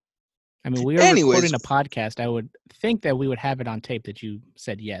 Oh. I mean, we are Anyways. recording a podcast. I would think that we would have it on tape that you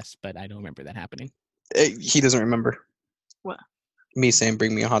said yes, but I don't remember that happening. He doesn't remember. What? Me saying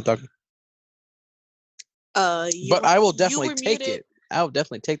bring me a hot dog. But I will definitely take it. I will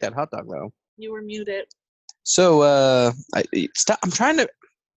definitely take that hot dog, though. You were muted. So, stop. I'm trying to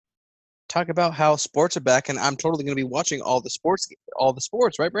talk about how sports are back, and I'm totally going to be watching all the sports,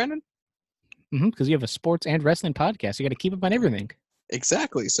 right, Brandon? Because you have a sports and wrestling podcast. You got to keep up on everything.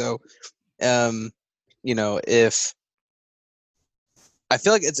 Exactly. So, if I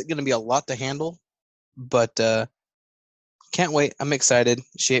feel like it's going to be a lot to handle, but can't wait. I'm excited.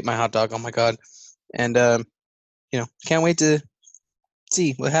 She ate my hot dog. Oh my God. And, can't wait to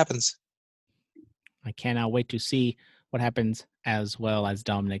see what happens. I cannot wait to see what happens, as well as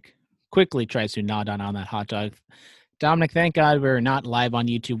Dominic quickly tries to nod on that hot dog. Dominic, thank God we're not live on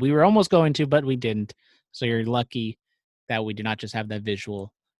YouTube. We were almost going to, but we didn't. So you're lucky that we did not just have that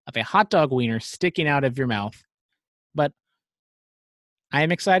visual of a hot dog wiener sticking out of your mouth. But I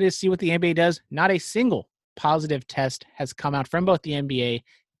am excited to see what the NBA does. Not a single positive test has come out from both the NBA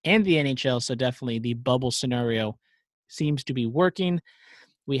and the NHL, so definitely the bubble scenario seems to be working.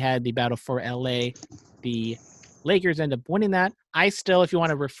 We had the battle for LA. The Lakers end up winning that. I still, if you want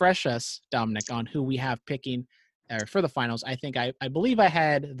to refresh us, Dominic, on who we have picking for the finals, I believe I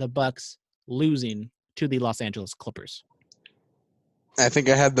had the Bucks losing to the Los Angeles Clippers. I think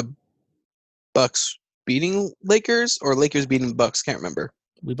I had the Bucks beating Lakers or Lakers beating Bucks. Can't remember.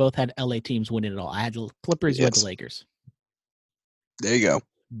 We both had LA teams winning it all. I had the Clippers, you had the Yes. Lakers. There you go.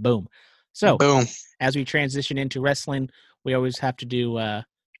 Boom. So Boom. as we transition into wrestling, we always have to do go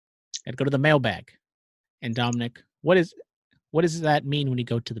to the mailbag. And Dominic, what does that mean when you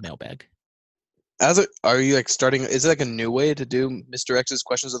go to the mailbag? Are you like starting? Is it like a new way to do Mr. X's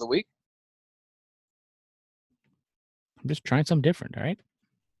questions of the week? I'm just trying something different, all right?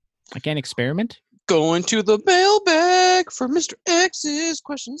 I can't experiment. Going to the mailbag for Mr. X's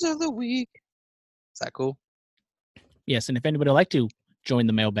questions of the week. Is that cool? Yes, and if anybody would like to join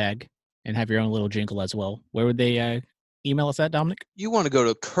the mailbag and have your own little jingle as well, where would they email us at, Dominic? You want to go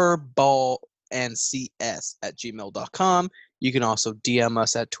to curveballandcs@gmail.com. You can also DM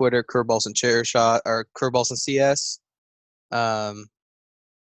us at Twitter, curveballs and chair shot, or curveballs and CS. Instagram,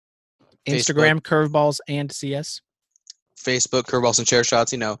 curveballs, and CS. Facebook, curveballs and chair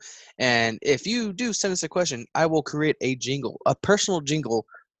shots, And if you do send us a question, I will create a jingle, a personal jingle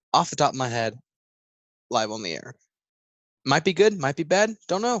off the top of my head, live on the air. Might be good, might be bad,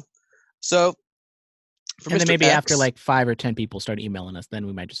 don't know. So And then Mr. maybe after X, like 5 or 10 people start emailing us, then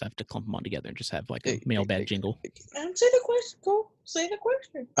we might just have to clump them all together and just have like a mailbag jingle. Say the question. Go. Say the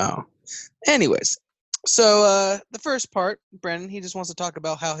question. Oh. Anyways, so the first part, Brandon, he just wants to talk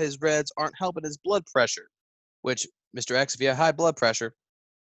about how his Reds aren't helping his blood pressure, which, Mr. X, if you have high blood pressure,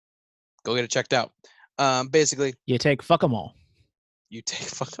 go get it checked out. Basically, You take fuck them all. you take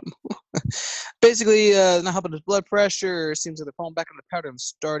fucking basically not helping his blood pressure. Seems like they're falling back on the pattern of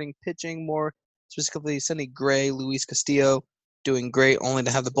starting pitching more, specifically Sonny Gray, Luis Castillo doing great, only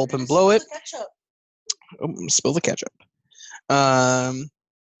to have the bullpen blow it. Spill the ketchup.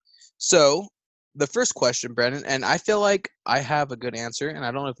 So the first question, Brandon, and I feel like I have a good answer, and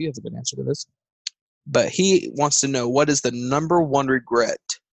I don't know if you have a good answer to this, but he wants to know, what is the number one regret,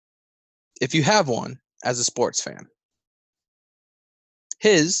 if you have one, as a sports fan?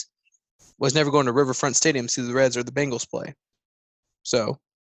 His was never going to Riverfront Stadium to see the Reds or the Bengals play. So,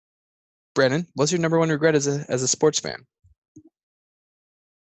 Brandon, what's your number one regret as a sports fan?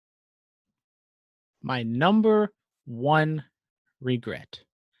 My number one regret.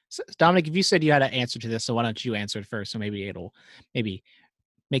 So, Dominic, if you said you had an answer to this, so why don't you answer it first? So maybe it'll maybe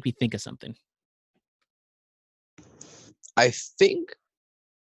make me think of something. I think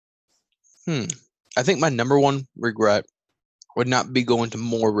my number one regret would not be going to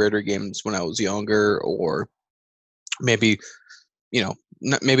more Raider games when I was younger, or maybe,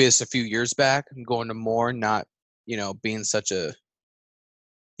 maybe it's a few years back and going to more, not, being such a,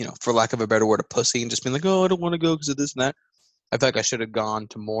 for lack of a better word, a pussy and just being like, oh, I don't want to go because of this and that. I feel like I should have gone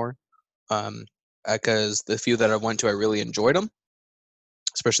to more, because the few that I went to, I really enjoyed them,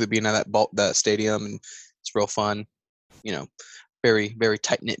 especially being at that stadium, and it's real fun, very, very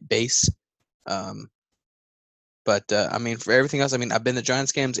tight-knit base. But for everything else, I've been to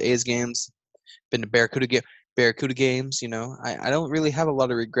Giants games, A's games, been to Barracuda games. I don't really have a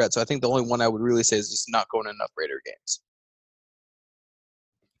lot of regrets. So I think the only one I would really say is just not going to enough Raider games.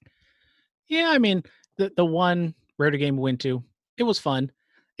 Yeah, the one Raider game we went to, it was fun.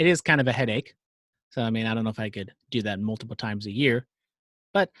 It is kind of a headache. So, I don't know if I could do that multiple times a year.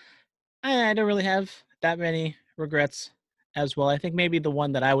 But I don't really have that many regrets as well. I think maybe the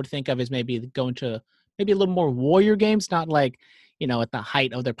one that I would think of is maybe going to maybe a little more Warrior games, not like, at the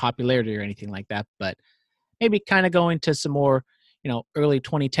height of their popularity or anything like that, but maybe kind of going to some more, early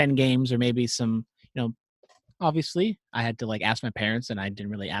 2010 games, or maybe some, obviously I had to like ask my parents and I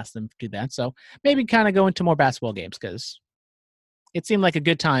didn't really ask them to do that. So maybe kind of go into more basketball games, because it seemed like a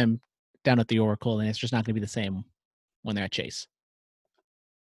good time down at the Oracle, and it's just not going to be the same when they're at Chase.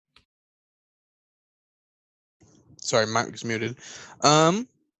 Sorry, mic was muted.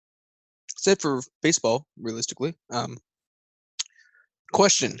 Except for baseball, realistically.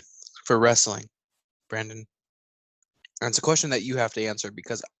 Question for wrestling, Brandon. And it's a question that you have to answer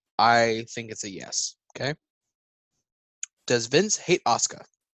because I think it's a yes. Okay. Does Vince hate Asuka?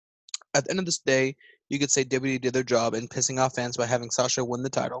 At the end of this day, you could say WWE did their job in pissing off fans by having Sasha win the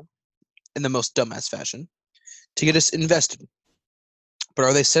title in the most dumbass fashion to get us invested. But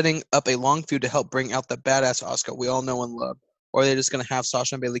are they setting up a long feud to help bring out the badass Asuka we all know and love? Or are they just going to have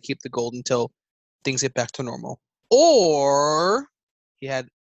Sasha and Bayley keep the gold until things get back to normal? Or, he had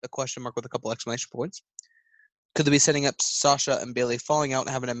a question mark with a couple exclamation points, could they be setting up Sasha and Bayley falling out and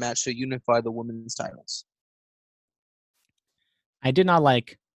having a match to unify the women's titles? I did not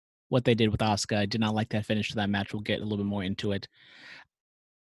like what they did with Asuka. I did not like that finish to that match. We'll get a little bit more into it.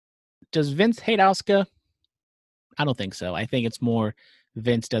 Does Vince hate Asuka? I don't think so. I think it's more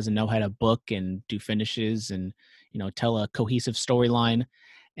Vince doesn't know how to book and do finishes and, tell a cohesive storyline.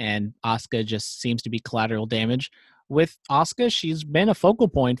 And Asuka just seems to be collateral damage. With Asuka, she's been a focal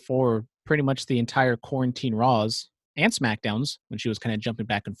point for pretty much the entire quarantine Raws and SmackDowns when she was kind of jumping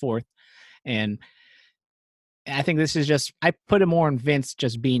back and forth. And I think this is just, I put it more on Vince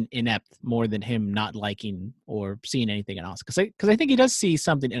just being inept more than him not liking or seeing anything in Asuka. Because I think he does see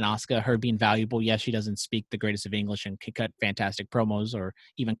something in Asuka, her being valuable. Yes, she doesn't speak the greatest of English and can cut fantastic promos or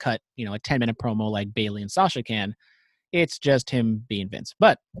even cut, a 10-minute promo like Bayley and Sasha can. It's just him being Vince.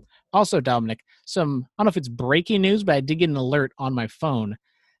 But also, Dominic, I don't know if it's breaking news, but I did get an alert on my phone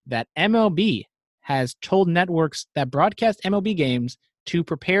that MLB has told networks that broadcast MLB games to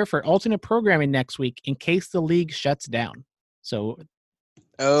prepare for alternate programming next week in case the league shuts down. So,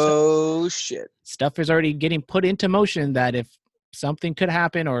 Shit. Stuff is already getting put into motion that if something could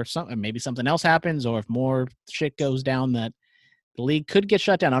happen or maybe something else happens, or if more shit goes down, that the league could get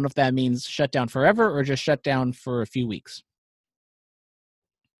shut down. I don't know if that means shut down forever or just shut down for a few weeks.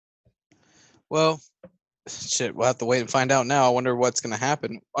 Well, shit, we'll have to wait and find out now. I wonder what's going to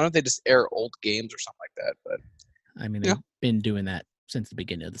happen. Why don't they just air old games or something like that? But They've been doing that since the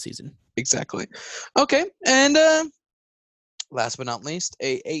beginning of the season. Exactly. Okay, and last but not least,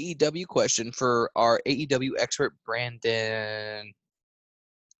 a AEW question for our AEW expert, Brandon.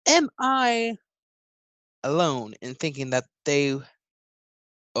 Am I alone in thinking that they...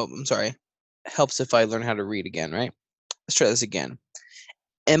 Oh, I'm sorry. Helps if I learn how to read again, right? Let's try this again.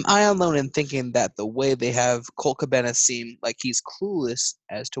 Am I alone in thinking that the way they have Colt Cabana seem like he's clueless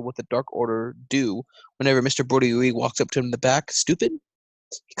as to what the Dark Order do whenever Mr. Brody Lee walks up to him in the back? Stupid?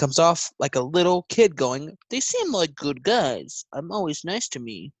 He comes off like a little kid going, "They seem like good guys. I'm always nice to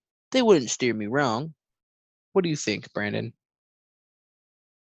me. They wouldn't steer me wrong." What do you think, Brandon?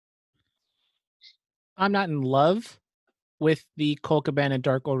 I'm not in love with the Colt Cabana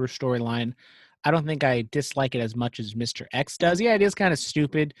Dark Order storyline. I don't think I dislike it as much as Mr. X does. Yeah, it is kind of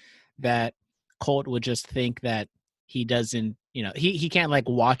stupid that Colt would just think that he doesn't, he can't like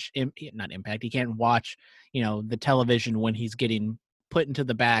watch, not Impact, he can't watch, the television when he's getting put into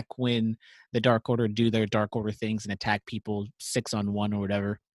the back when the Dark Order do their Dark Order things and attack people 6-on-1 or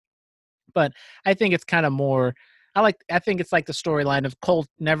whatever. But I think it's kind of more, I think it's like the storyline of Colt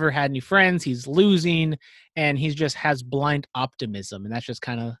never had any friends, he's losing, and he just has blind optimism. And that's just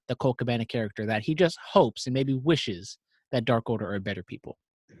kind of the Colt Cabana character, that he just hopes and maybe wishes that Dark Order are better people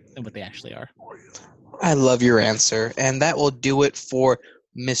than what they actually are. I love your answer. And that will do it for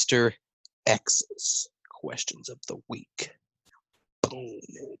Mr. X's questions of the week. Boom.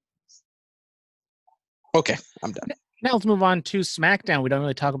 Okay, I'm done. Now let's move on to SmackDown. We don't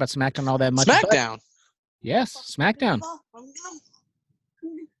really talk about SmackDown all that much. but- SmackDown. Yes, SmackDown.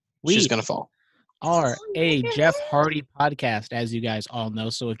 She's We gonna fall. are a Jeff Hardy podcast, as you guys all know.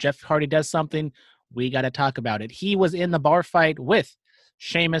 So if Jeff Hardy does something, we got to talk about it. He was in the bar fight with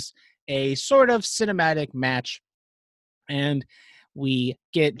Sheamus, a sort of cinematic match. And we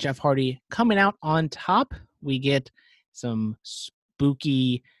get Jeff Hardy coming out on top. We get some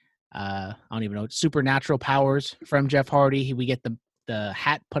spooky, I don't even know, supernatural powers from Jeff Hardy. We get the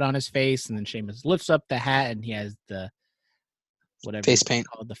hat put on his face, and then Sheamus lifts up the hat, and he has the whatever Face it's paint.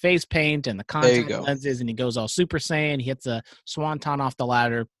 called, the face paint and the There you contact go. lenses, and he goes all Super Saiyan. He hits a swanton off the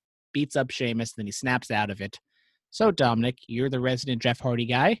ladder, beats up Sheamus, then he snaps out of it. So Dominic, you're the resident Jeff Hardy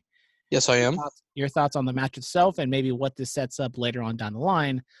guy. Yes, I am. Your thoughts on the match itself and maybe what this sets up later on down the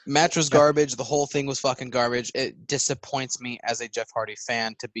line. Match was garbage. The whole thing was fucking garbage. It disappoints me as a Jeff Hardy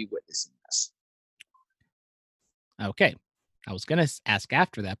fan to be witnessing this. Okay. I was going to ask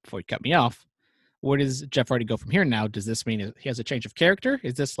after that before you cut me off. Where does Jeff Hardy go from here now? Does this mean he has a change of character?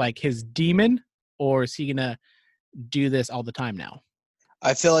 Is this like his demon, or is he going to do this all the time now?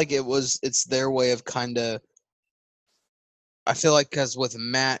 I feel like it's their way of kind of... I feel like because with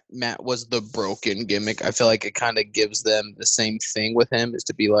Matt was the broken gimmick. I feel like it kind of gives them the same thing with him, is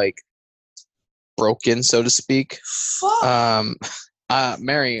to be like broken, so to speak. Fuck.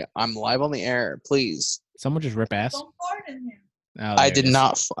 Mary, I'm live on the air. Please. Someone just rip ass? Don't fart in here. Oh, I there did it is.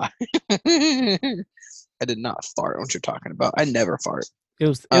 not fart. I did not fart. What you're talking about? I never fart. It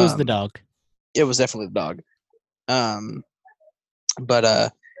was the Um, dog. It was definitely the dog.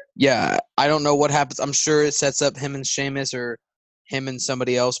 But yeah, I don't know what happens. I'm sure it sets up him and Sheamus or him and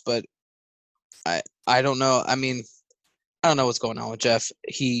somebody else, but I don't know. I mean, I don't know what's going on with Jeff.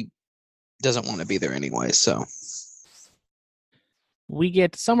 He doesn't want to be there anyway, so We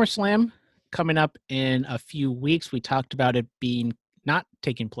get SummerSlam coming up in a few weeks. We talked about it being not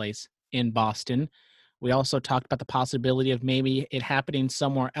taking place in Boston. We also talked about the possibility of maybe it happening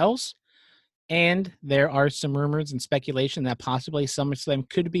somewhere else. And there are some rumors and speculation that possibly SummerSlam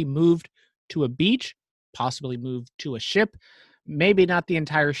could be moved to a beach, possibly moved to a ship. Maybe not the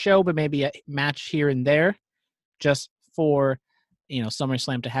entire show, but maybe a match here and there, just for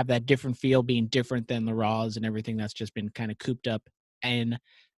SummerSlam to have that different feel, being different than the Raws and everything that's just been kind of cooped up in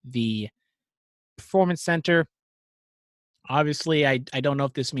the Performance Center. Obviously, I don't know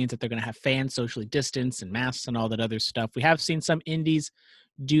if this means that they're going to have fans socially distanced and masks and all that other stuff. We have seen some indies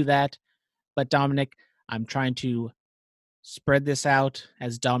do that. But Dominic, I'm trying to spread this out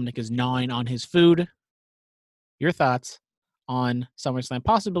as Dominic is gnawing on his food. Your thoughts on SummerSlam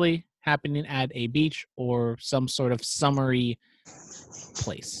possibly happening at a beach or some sort of summery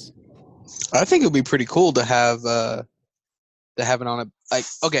place? I think it would be pretty cool to have it on a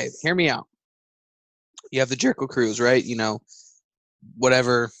okay, hear me out. You have the Jericho Cruise, right?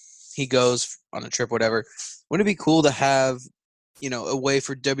 Whatever he goes on a trip, whatever. Wouldn't it be cool to have, a way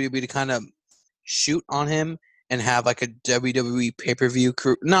for WWE to kind of shoot on him and have like a WWE pay-per-view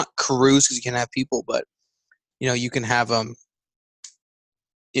not cruise because you can have people, but you can have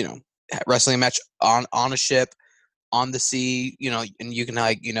wrestling match on a ship, on the sea, and you can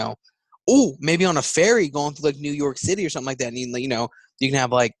Oh, maybe on a ferry going through like New York City or something like that. And you know, you can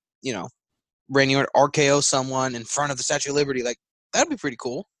have like, you know, Randy Orton RKO someone in front of the Statue of Liberty. Like that'd be pretty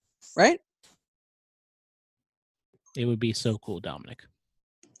cool, right? It would be so cool, Dominic.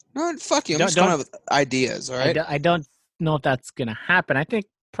 No, fuck you. I'm Don't- just coming don't- up with ideas, all right? I don't know if that's going to happen. I think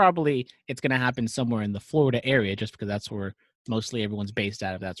probably it's going to happen somewhere in the Florida area just because that's where mostly everyone's based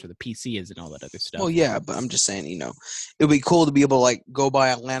out of. That's where the PC is and all that other stuff. Well, yeah, but I'm just saying, you know, it'd be cool to be able to like go by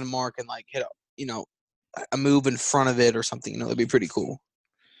a landmark and like hit, you know, a move in front of it or something. You know, it'd be pretty cool.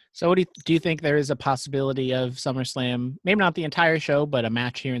 So what do you think there is a possibility of SummerSlam, maybe not the entire show, but a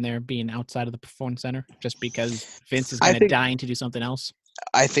match here and there being outside of the Performance Center just because Vince is I kind of think- dying to do something else?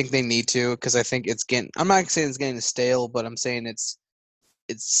 I think they need to because I think it's getting. I'm not saying it's getting stale, but I'm saying it's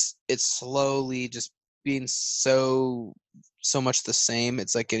slowly just being so much the same.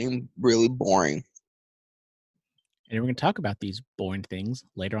 It's like getting really boring. And we're going to talk about these boring things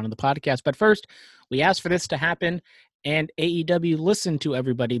later on in the podcast. But first, we asked for this to happen, and AEW listened to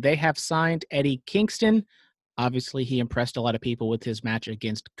everybody. They have signed Eddie Kingston. Obviously, he impressed a lot of people with his match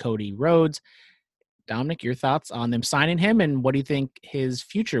against Cody Rhodes. Dominic, your thoughts on them signing him, and what do you think his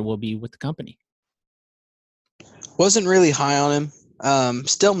future will be with the company? Wasn't really high on him.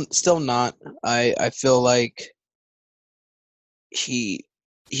 Still not. I feel like he's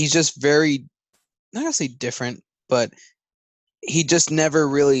just very, not gonna say different, but he just never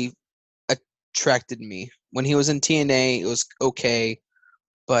really attracted me. When he was in TNA, it was okay,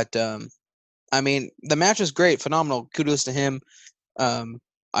 but I mean, the match was great, phenomenal. Kudos to him.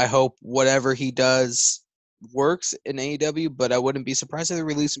 I hope whatever he does works in AEW, but I wouldn't be surprised if they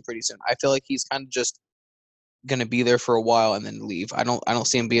release him pretty soon. I feel like he's kind of just gonna be there for a while and then leave. I don't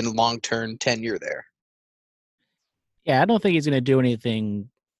see him being long-term tenure there. Yeah, I don't think he's going to do anything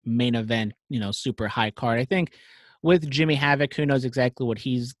main event, super high card. I think with Jimmy Havoc, who knows exactly what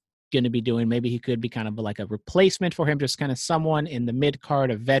he's going to be doing. Maybe he could be kind of like a replacement for him, just kind of someone in the mid card,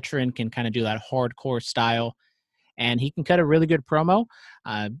 a veteran, can kind of do that hardcore style. And he can cut a really good promo.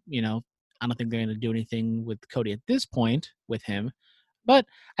 I don't think they're going to do anything with Cody at this point with him. But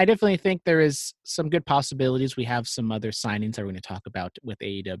I definitely think there is some good possibilities. We have some other signings that we're going to talk about with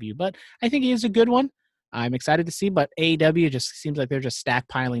AEW. But I think he is a good one. I'm excited to see. But AEW just seems like they're just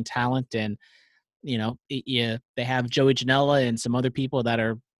stackpiling talent. And, they have Joey Janela and some other people that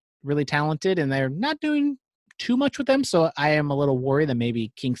are really talented. And they're not doing too much with them. So I am a little worried that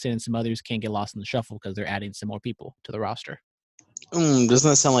maybe Kingston and some others can't get lost in the shuffle because they're adding some more people to the roster. Doesn't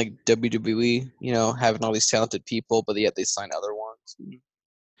that sound like WWE, having all these talented people, but yet they sign other ones?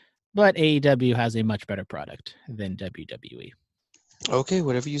 But AEW has a much better product than WWE. Okay,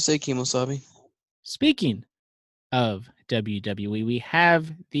 whatever you say, Kimosabi. Speaking of WWE, we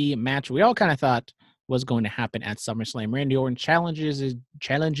have the match we all kind of thought was going to happen at SummerSlam. Randy Orton challenges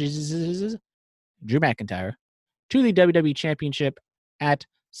Drew McIntyre to the WWE Championship at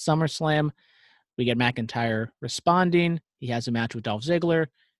SummerSlam. We get McIntyre responding. He has a match with Dolph Ziggler.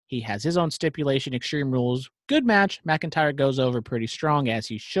 He has his own stipulation, Extreme Rules. Good match. McIntyre goes over pretty strong, as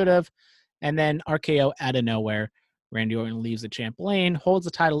he should have. And then RKO out of nowhere. Randy Orton leaves the champ lane, holds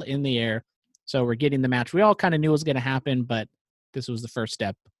the title in the air. So we're getting the match we all kind of knew was going to happen, but this was the first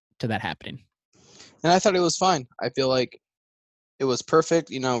step to that happening. And I thought it was fine. I feel like it was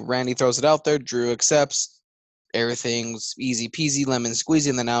perfect. Randy throws it out there. Drew accepts. Everything's easy peasy, lemon squeezy,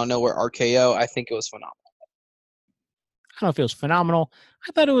 and then out of nowhere, RKO. I think it was phenomenal. I don't know if it was phenomenal.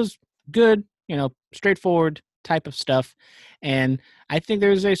 I thought it was good, straightforward type of stuff. And I think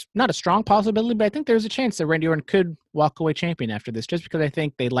there's not a strong possibility, but I think there's a chance that Randy Orton could walk away champion after this, just because I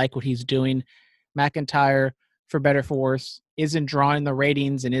think they like what he's doing. McIntyre, for better or for worse, isn't drawing the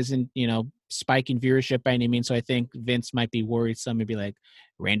ratings and isn't, spiking viewership by any means. So I think Vince might be worried. Some would be like,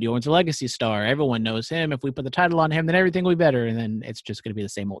 Randy Orton's a legacy star. Everyone knows him. If we put the title on him, then everything will be better. And then it's just going to be the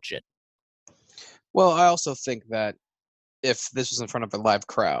same old shit. Well, I also think that if this was in front of a live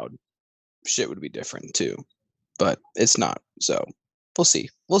crowd, shit would be different too. But it's not. So we'll see.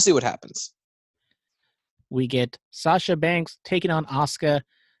 We'll see what happens. We get Sasha Banks taking on Asuka.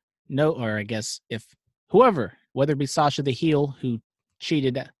 Or I guess if whoever, whether it be Sasha the heel who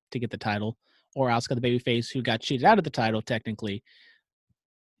cheated to get the title, or Asuka the babyface who got cheated out of the title, technically,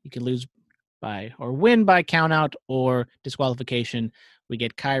 you can lose by or win by countout or disqualification. We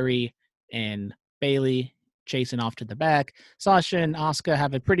get Kyrie and Bayley chasing off to the back. Sasha and Asuka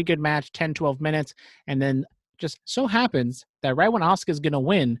have a pretty good match, 10-12 minutes, and then just so happens that right when Asuka is going to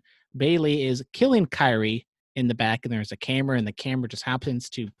win, Bayley is killing Kyrie in the back, and there's a camera, and the camera just happens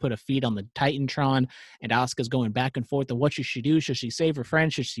to put a feed on the Titantron, and Asuka's going back and forth on what she should do. Should she save her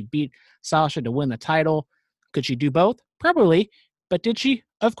friend? Should she beat Sasha to win the title? Could she do both? Probably, But did she?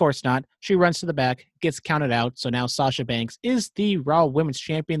 Of course not. She runs to the back, gets counted out. So now Sasha Banks is the Raw Women's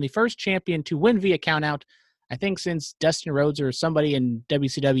Champion, the first champion to win via countout, I think, since Dustin Rhodes or somebody in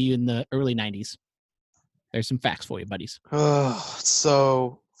WCW in the early 90s. There's some facts for you, buddies. Oh, it's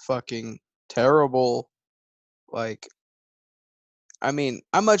so fucking terrible. Like, I mean,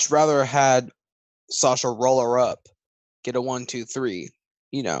 I much rather had Sasha roll her up, get a 1, 2, 3,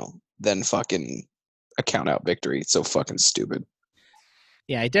 than fucking a count out victory. It's so fucking stupid.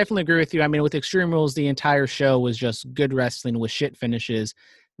 Yeah, I definitely agree with you. I mean, with Extreme Rules, the entire show was just good wrestling with shit finishes.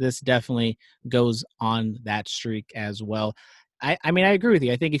 This definitely goes on that streak as well. I mean, I agree with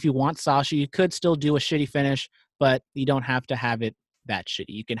you. I think if you want Sasha, you could still do a shitty finish, but you don't have to have it that shitty.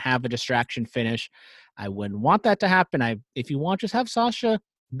 You can have a distraction finish. I wouldn't want that to happen. If you want, just have Sasha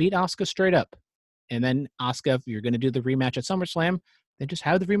beat Asuka straight up. And then Asuka, if you're going to do the rematch at SummerSlam, then just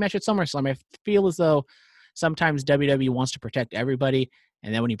have the rematch at SummerSlam. I feel as though sometimes WWE wants to protect everybody,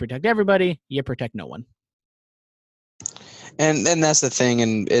 and then when you protect everybody, you protect no one. And that's the thing,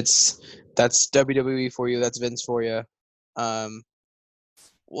 and that's WWE for you, that's Vince for you.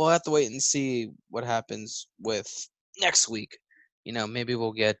 We'll have to wait and see what happens with next week. Maybe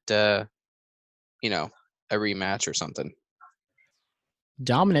we'll get a rematch or something.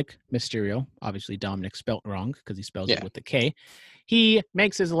 Dominic Mysterio, obviously Dominic spelt wrong because he spells it Yeah. with the K. He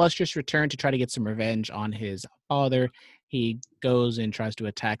makes his illustrious return to try to get some revenge on his father. He goes and tries to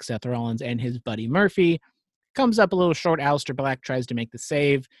attack Seth Rollins and his buddy Murphy. Comes up a little short. Aleister Black tries to make the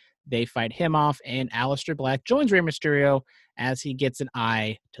save. They fight him off, and Aleister Black joins Rey Mysterio as he gets an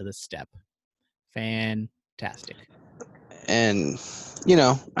eye to the step. Fantastic. And,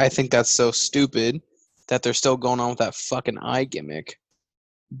 I think that's so stupid that they're still going on with that fucking eye gimmick.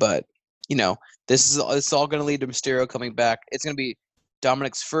 But, this is all going to lead to Mysterio coming back. It's going to be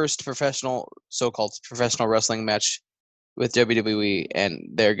Dominic's first so-called professional wrestling match with WWE, and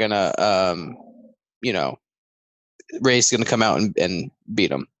they're going to, Rey's going to come out and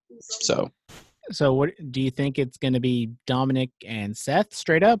beat him. So what do you think it's going to be, Dominic and Seth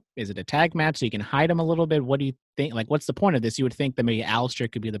straight up? Is it a tag match so you can hide them a little bit? What do you think? Like, what's the point of this? You would think that maybe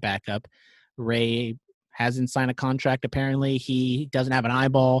Aleister could be the backup. Rey hasn't signed a contract, apparently. He doesn't have an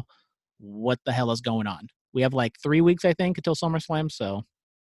eyeball. What the hell is going on? We have like 3 weeks, I think, until SummerSlam, so.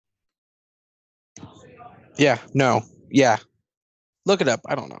 Yeah, no. Yeah. Look it up.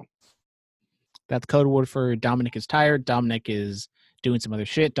 I don't know. That's code word for Dominic is tired. Dominic is doing some other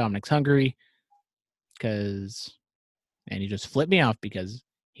shit. Dominic's hungry. And he just flipped me off because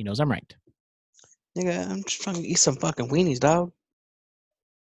he knows I'm right. Nigga, I'm just trying to eat some fucking weenies, dog.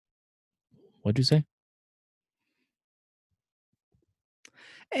 What'd you say?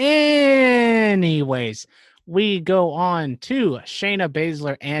 Anyways, we go on to Shayna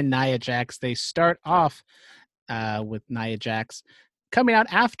Baszler and Nia Jax. They start off with Nia Jax coming out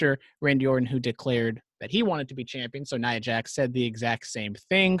after Randy Orton, who declared that he wanted to be champion. So Nia Jax said the exact same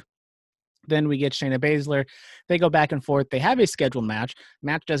thing. Then we get Shayna Baszler. They go back and forth. They have a scheduled match.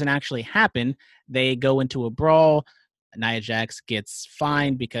 Match doesn't actually happen. They go into a brawl. Nia Jax gets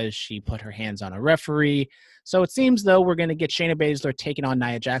fined because she put her hands on a referee. So it seems though we're going to get Shayna Baszler taking on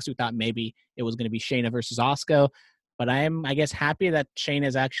Nia Jax. We thought maybe it was going to be Shayna versus Asuka. But I am, I guess, happy that Shayna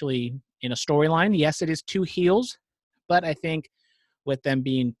is actually in a storyline. Yes, it is 2 heels. But I think with them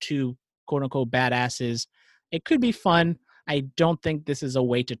being 2 quote-unquote badasses, it could be fun. I don't think this is a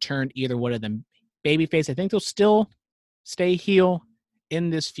way to turn either one of them babyface. I think they'll still stay heel in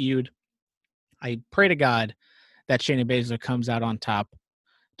this feud. I pray to God that Shayna Baszler comes out on top.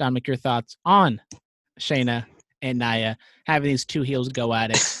 Dominic, your thoughts on Shayna and Nia having these 2 heels go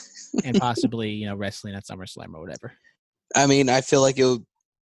at it and possibly, wrestling at SummerSlam or whatever? I mean, I feel like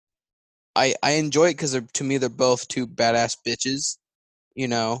I enjoy it because to me they're both 2 badass bitches.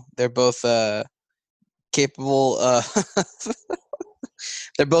 They're both capable.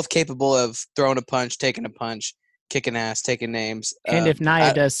 They're both capable of throwing a punch, taking a punch, kicking ass, taking names. And if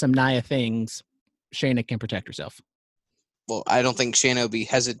Nia does some Nia things, Shayna can protect herself. Well, I don't think Shayna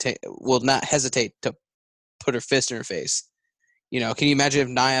will not hesitate to put her fist in her face. Can you imagine if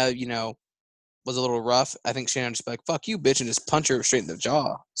Nia, was a little rough? I think Shayna would just be like, "Fuck you, bitch," and just punch her straight in the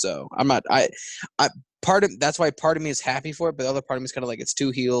jaw. So I'm not. That's why part of me is happy for it, but the other part of me is kind of like it's 2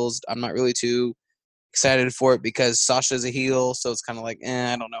 heels. I'm not really too excited for it because Sasha's a heel, so it's kind of like,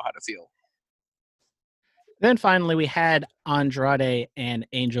 I don't know how to feel. Then finally, we had Andrade and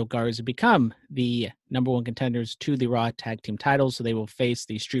Angel Garza become the number 1 contenders to the Raw Tag Team titles. So they will face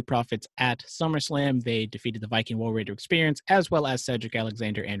the Street Profits at SummerSlam. They defeated the Viking Warrior Experience, as well as Cedric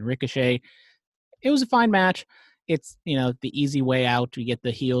Alexander and Ricochet. It was a fine match. It's, the easy way out. We get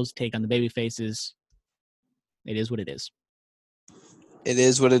the heels take on the baby faces. It is what it is. It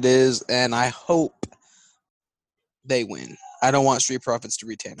is what it is, and I hope they win. I don't want Street Profits to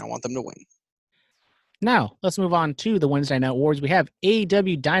retain. I want them to win. Now, let's move on to the Wednesday Night Wars. We have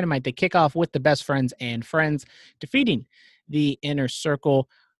AEW Dynamite. They kick off with the Best Friends and Friends defeating the Inner Circle.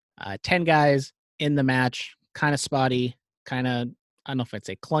 10 guys in the match, kind of spotty, kind of, I don't know if I'd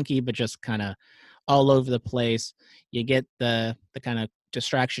say clunky, but just kind of all over the place. You get the kind of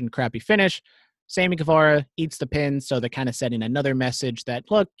distraction, crappy finish. Sammy Guevara eats the pin, so they're kind of setting another message that,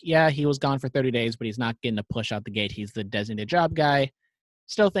 look, yeah, he was gone for 30 days, but he's not getting a push out the gate. He's the designated job guy.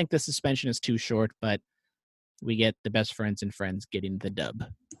 Still think the suspension is too short, but we get the Best Friends and Friends getting the dub.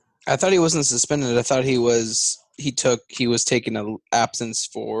 I thought he wasn't suspended. I thought he was taking an absence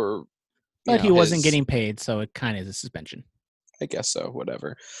for. But he wasn't getting paid, so it kind of is a suspension. I guess so.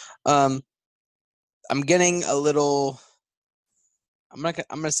 Whatever. I'm getting a little. I'm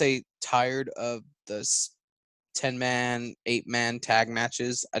gonna say tired of this 10-man, 8-man tag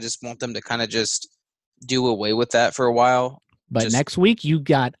matches. I just want them to kind of just do away with that for a while. But next week, you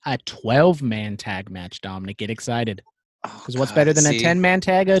got a 12-man tag match, Dominic. Get excited. Because what's better than a 10-man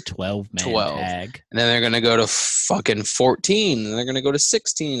tag? A 12-man tag. And then they're going to go to fucking 14, and they're going to go to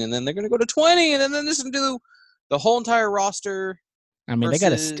 16, and then they're going to go to 20, and then they're just going to do the whole entire roster. I mean, they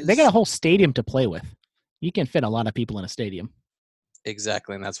got a whole stadium to play with. You can fit a lot of people in a stadium.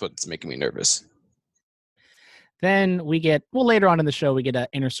 Exactly, and that's what's making me nervous. Then we get, later on in the show, we get an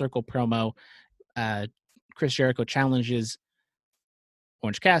Inner Circle promo. Chris Jericho challenges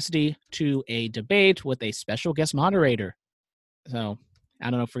Orange Cassidy to a debate with a special guest moderator. So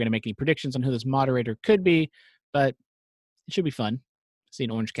I don't know if we're going to make any predictions on who this moderator could be, but it should be fun seeing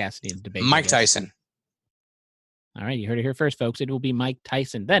Orange Cassidy in the debate. Mike Tyson. All right, you heard it here first, folks. It will be Mike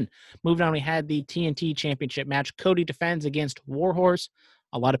Tyson. Then, moving on, we had the TNT Championship match. Cody defends against Warhorse.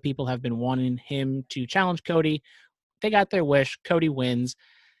 A lot of people have been wanting him to challenge Cody. They got their wish. Cody wins.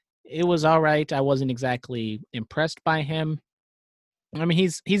 It was all right. I wasn't exactly impressed by him. I mean,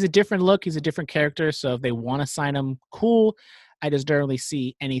 he's a different look. He's a different character. So if they want to sign him, cool. I just don't really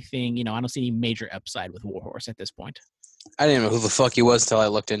see anything. I don't see any major upside with Warhorse at this point. I didn't know who the fuck he was until I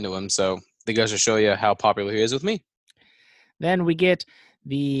looked into him. So they goes to show you how popular he is with me. Then we get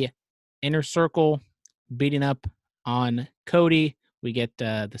the Inner Circle beating up on Cody. We get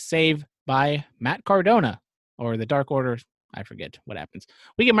the save by Matt Cardona, or the Dark Order. I forget what happens.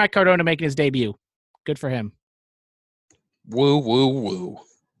 We get Matt Cardona making his debut. Good for him. Woo, woo, woo.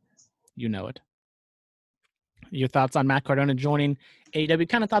 You know it. Your thoughts on Matt Cardona joining AEW?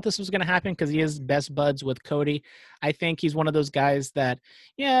 Kind of thought this was going to happen because he is best buds with Cody. I think he's one of those guys that,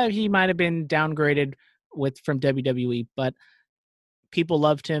 he might have been downgraded from WWE, but people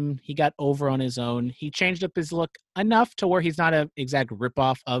loved him. He got over on his own. He changed up his look enough to where he's not an exact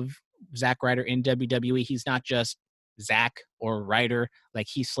ripoff of Zack Ryder in WWE. He's not just Zack or Ryder like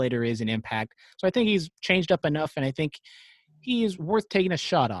Heath Slater is in Impact. So I think he's changed up enough, and I think he is worth taking a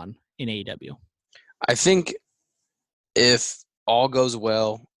shot on in AEW. I think if all goes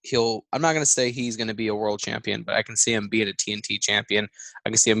well, I'm not going to say he's going to be a world champion, but I can see him being a TNT champion. I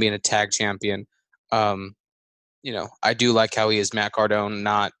can see him being a tag champion. I do like how he is Matt Cardona,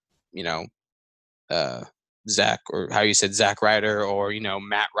 not, Zack, or how you said Zack Ryder, or,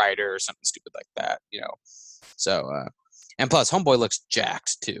 Matt Ryder or something stupid like that, So, and plus, Homeboy looks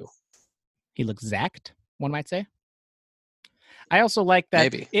jacked too. He looks zacked, one might say. I also like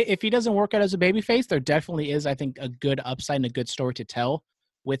that if he doesn't work out as a babyface, there definitely is, I think, a good upside and a good story to tell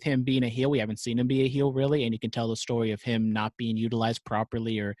with him being a heel. We haven't seen him be a heel, really, and you can tell the story of him not being utilized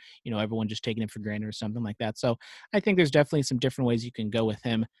properly, or, everyone just taking him for granted or something like that. So I think there's definitely some different ways you can go with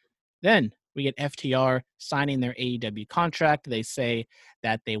him. Then we get FTR signing their AEW contract. They say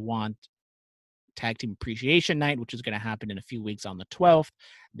that they want Tag Team Appreciation Night, which is going to happen in a few weeks on the 12th.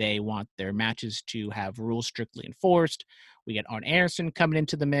 They want their matches to have rules strictly enforced. We get Arn Anderson coming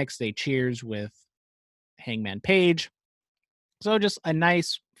into the mix. They cheers with Hangman Page. So just a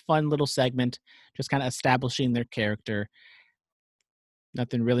nice, fun little segment, just kind of establishing their character.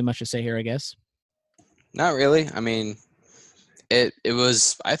 Nothing really much to say here, I guess. Not really. I mean, it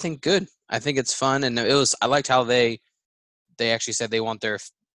was, I think, good. I think it's fun, and I liked how they actually said they want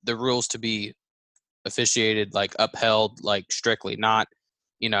the rules to be officiated, like upheld, like strictly, not,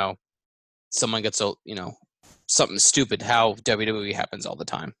 someone gets something stupid, how WWE happens all the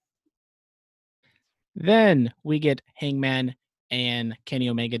time. Then we get Hangman and Kenny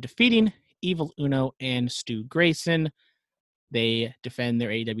Omega defeating Evil Uno and Stu Grayson. They defend their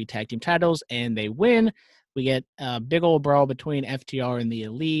AEW tag team titles and they win. We get a big old brawl between FTR and the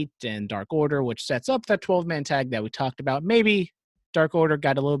Elite and Dark Order, which sets up that 12-man tag that we talked about. Maybe Dark Order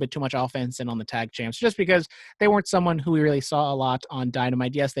got a little bit too much offense in on the tag champs, just because they weren't someone who we really saw a lot on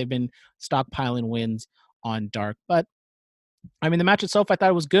Dynamite. Yes, they've been stockpiling wins on Dark, but I mean, the match itself I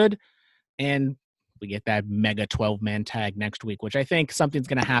thought was good, and we get that mega 12-man tag next week, which I think something's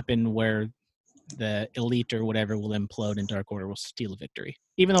going to happen where the Elite or whatever will implode and Dark Order will steal a victory.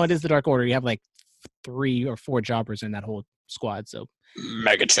 Even though it is the Dark Order, you have like 3 or 4 jobbers in that whole squad. So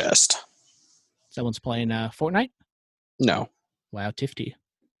Mega chest. someone's playing Fortnite. No. Wow, Tifty.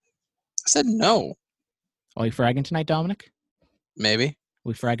 I said no. Are you fragging tonight, Dominic? Maybe.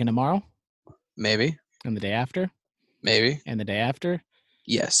 We fragging tomorrow Maybe. and the day after Maybe. and the day after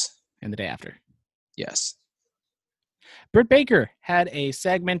Yes. and the day after. Yes. Britt Baker had a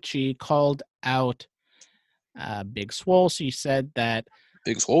segment. She called out Big Swole. She said that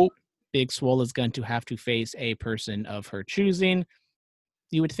Big Swole. Big Swole is going to have to face a person of her choosing.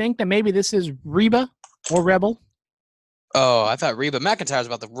 You would think that maybe this is Reba or Rebel. Oh, I thought Reba McIntyre's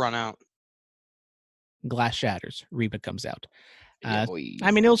about to run out. Glass shatters. Reba comes out. Yeah, boy.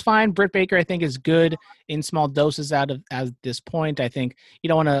 I mean, it was fine. Britt Baker, I think, is good in small doses at this point. I think you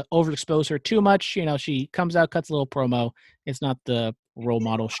don't want to overexpose her too much. You know, she comes out, cuts a little promo. It's not the role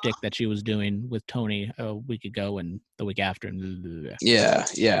model shtick that she was doing with Tony a week ago and the week after. And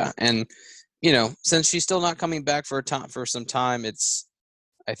Yeah. And, you know, since she's still not coming back for some time, it's,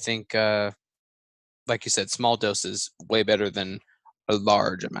 I think, like you said, small doses, way better than a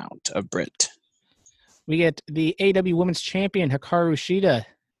large amount of Britt. We get the AEW Women's Champion Hikaru Shida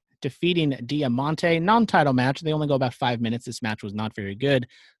defeating Diamante. Non-title match. They only go about 5 minutes. This match was not very good.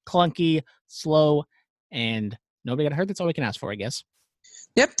 Clunky, slow, and nobody got hurt. That's all we can ask for, I guess.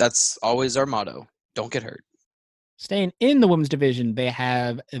 Yep, that's always our motto. Don't get hurt. Staying in the women's division, they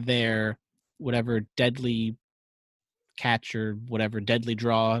have their whatever deadly catch or whatever deadly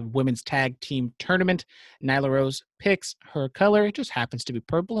draw women's tag team tournament. Nyla Rose picks her color. It just happens to be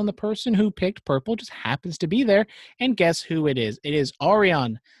purple, and the person who picked purple just happens to be there. And guess who it is? It is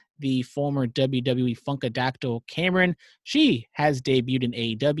Ariane, the former WWE Funkadactyl Cameron. She has debuted in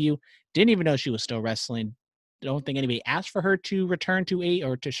AEW. Didn't even know she was still wrestling. Don't think anybody asked for her to return to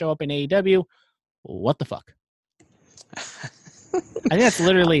or to show up in AEW. What the fuck? I think that's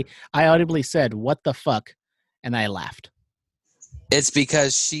literally, I audibly said, what the fuck? And I laughed. It's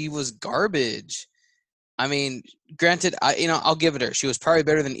because she was garbage. I mean, granted, I'll give it her. She was probably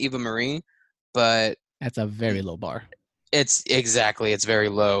better than Eva Marie, but That's a very low bar. it's very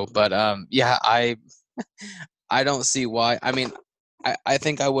low. But yeah, I don't see why. I mean, I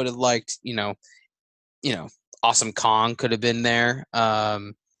think I would have liked, Awesome Kong could have been there.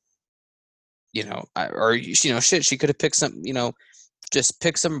 Shit, she could have picked some, just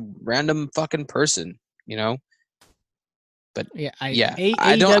pick some random fucking person, But I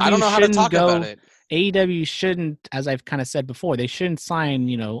don't know how to talk about it. AEW shouldn't, as I've kind of said before, they shouldn't sign,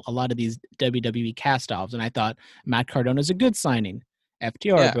 a lot of these WWE cast-offs. And I thought Matt Cardona is a good signing.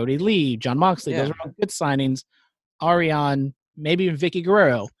 FTR, Yeah. Brody Lee, John Moxley, those are all good signings. Ariane, maybe even Vicky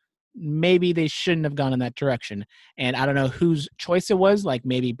Guerrero. Maybe they shouldn't have gone in that direction. And I don't know whose choice it was. Like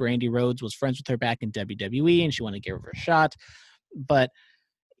maybe Brandy Rhodes was friends with her back in WWE and she wanted to give her a shot. But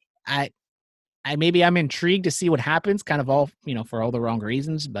I'm intrigued to see what happens, kind of all, for all the wrong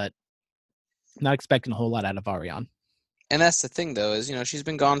reasons, but not expecting a whole lot out of Ariane. And that's the thing, though, is, she's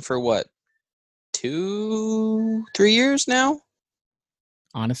been gone for what, 2-3 years now?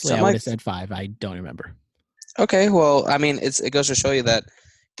 Honestly, Something I would like- have said 5. I don't remember. Okay, well, I mean, it goes to show you that,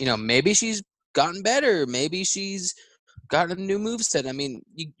 maybe she's gotten better. Maybe she's gotten a new moveset. I mean,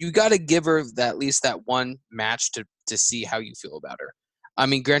 you got to give her at least that one match to see how you feel about her. I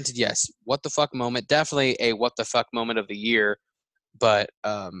mean, granted, yes, what the fuck moment, definitely a what the fuck moment of the year, but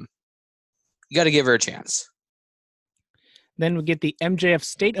you got to give her a chance. Then we get the MJF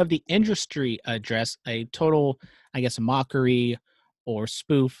State of the Industry address, a total, I guess, mockery or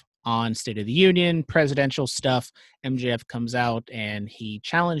spoof on State of the Union, presidential stuff. MJF comes out and he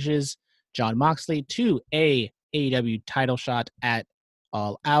challenges John Moxley to a AEW title shot at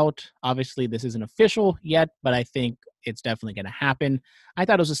All Out. Obviously, this isn't official yet, but I think it's definitely going to happen. I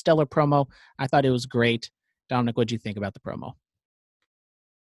thought it was a stellar promo. I thought it was great. Dominic, what do you think about the promo?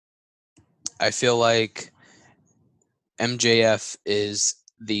 I feel like MJF is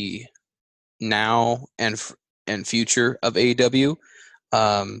the now and future of AEW.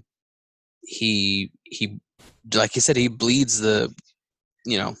 He like you said, he bleeds the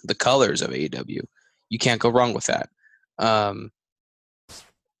colors of AEW. You can't go wrong with that.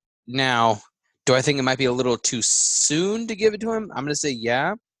 Now, do I think it might be a little too soon to give it to him? I'm going to say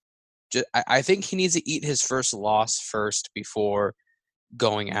yeah. I think he needs to eat his first loss first before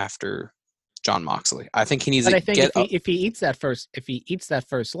going after John Moxley. I think he needs But to I think get if he eats that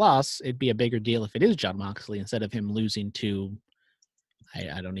first loss, it'd be a bigger deal if it is John Moxley instead of him losing to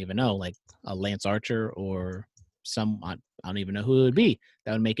I don't even know, like a Lance Archer or I don't even know who it would be.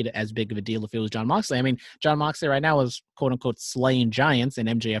 That would make it as big of a deal if it was John Moxley. I mean, John Moxley right now is quote unquote slaying giants, and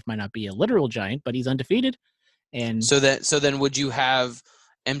MJF might not be a literal giant, but he's undefeated. And so then would you have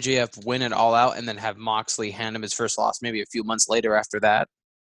MJF win it all out and then have Moxley hand him his first loss maybe a few months later after that?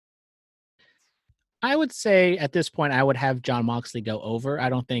 I would say at this point, I would have John Moxley go over. I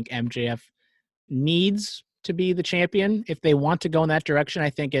don't think MJF needs to be the champion. If they want to go in that direction, I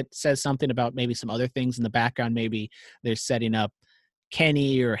think it says something about maybe some other things in the background. Maybe they're setting up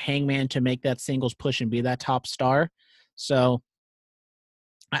Kenny or Hangman to make that singles push and be that top star. So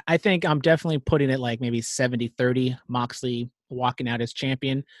I think I'm definitely putting it like maybe 70-30 Moxley walking out as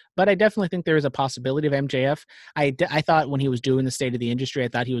champion. But I definitely think there is a possibility of MJF. I thought when he was doing the State of the Industry, I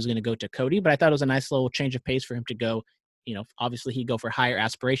thought he was going to go to Cody, but I thought it was a nice little change of pace for him to go. You know, obviously he'd go for higher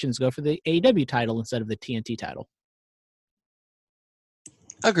aspirations, go for the AEW title instead of the TNT title.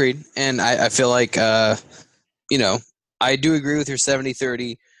 Agreed. And I feel like, you know, I do agree with your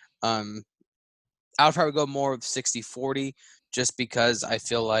 70-30. I would probably go more of 60-40 just because I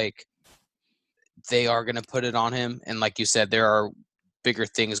feel like they are going to put it on him. And like you said, there are bigger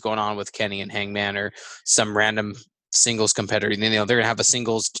things going on with Kenny and Hangman or some random singles competitor. You know, they're going to have a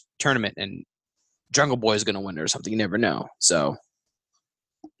singles tournament and Jungle Boy is going to win or something. You never know. So,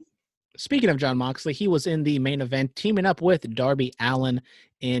 speaking of John Moxley, he was in the main event teaming up with Darby Allin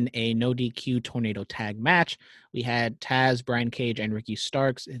in a no DQ tornado tag match. We had Taz, Brian Cage, and Ricky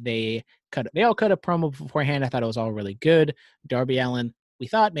Starks. They all cut a promo beforehand. I thought it was all really good. Darby Allin, we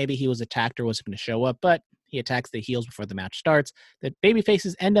thought maybe he was attacked or wasn't going to show up, but he attacks the heels before the match starts. The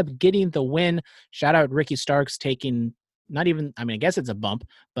babyfaces end up getting the win. Shout out Ricky Starks taking I guess it's a bump,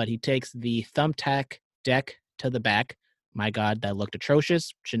 but he takes the thumbtack deck to the back. My God, that looked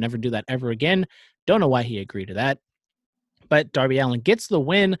atrocious. Should never do that ever again. Don't know why he agreed to that. But Darby Allin gets the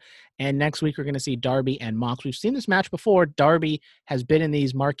win, and next week we're going to see Darby and Mox. We've seen this match before. Darby has been in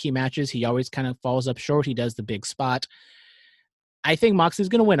these marquee matches. He always kind of falls up short. He does the big spot. I think Moxley's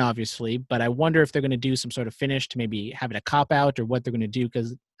going to win, obviously, but I wonder if they're going to do some sort of finish to maybe have it a cop-out or what they're going to do,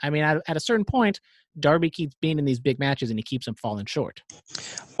 because, I mean, at a certain point, Darby keeps being in these big matches, and he keeps them falling short.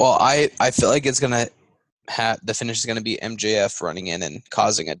 well, I feel like it's going to the finish is going to be MJF running in and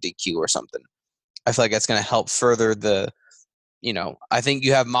causing a DQ or something. I feel like that's going to help further the, you know, I think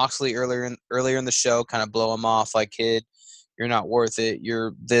you have Moxley earlier in the show kind of blow him off like, kid, you're not worth it.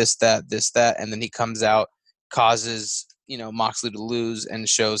 You're this, that. And then he comes out, causes, you know, Moxley to lose and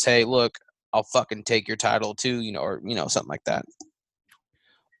shows, hey, look, I'll fucking take your title too, you know, or, you know, something like that.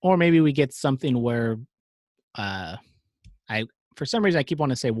 Or maybe we get something where for some reason I keep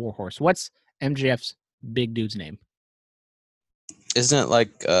wanting to say Warhorse. What's MJF's big dude's name? Isn't it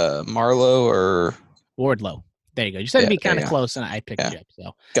like Marlowe or Wardlow? There you go. You said to be kind of yeah. close, and I picked Yeah. you up.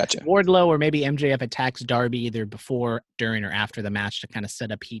 So Gotcha. Wardlow, or maybe MJF attacks Darby either before, during, or after the match to kind of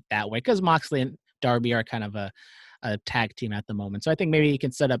set up heat that way, because Moxley and Darby are kind of a tag team at the moment. So I think maybe you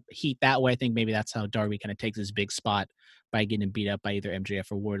can set up heat that way. I think maybe that's how Darby kind of takes his big spot by getting beat up by either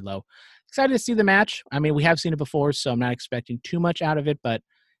MJF or Wardlow. Excited to see the match. I mean, we have seen it before, so I'm not expecting too much out of it, but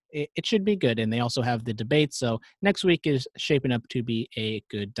it should be good. And they also have the debate. So next week is shaping up to be a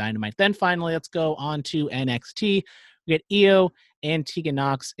good Dynamite. Then finally, let's go on to NXT. We get Io and Tegan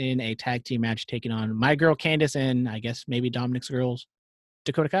Nox in a tag team match taking on my girl Candice and I guess maybe Dominic's girls,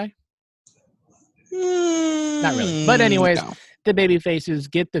 Dakota Kai? Not really. But anyways, no. The baby faces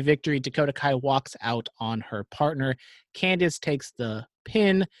get the victory. Dakota Kai walks out on her partner. Candice takes the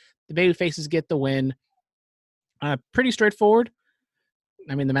pin. The baby faces get the win. Pretty straightforward.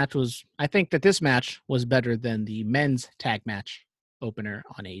 I mean, I think that this match was better than the men's tag match opener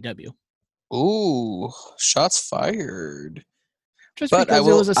on AEW. Ooh, shots fired. Just But because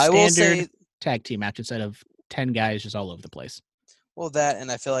it was a I will standard say, tag team match instead of 10 guys just all over the place. well, that,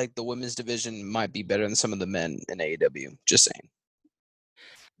 and I feel like the women's division might be better than some of the men in AEW. Just saying.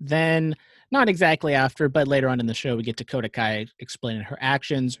 Then, not exactly after, but later on in the show, we get Dakota Kai explaining her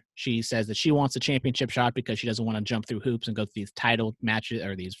actions. She says that she wants a championship shot because she doesn't want to jump through hoops and go through these title matches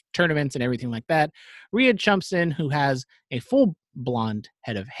or these tournaments and everything like that. Rhea jumps in, who has a full blonde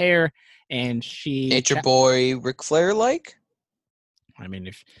head of hair, and she... Nature Boy Ric Flair like? I mean,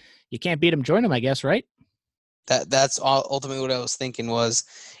 if you can't beat him, join him, I guess, right? That's ultimately what I was thinking was,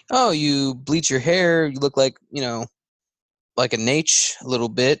 oh, you bleach your hair, you look like, you know, like a Nate a little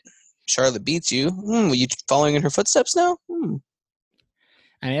bit. Charlotte beats you. Were you following in her footsteps now?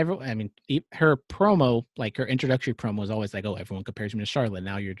 Her promo, like her introductory promo, was always like, "Oh, everyone compares me to Charlotte.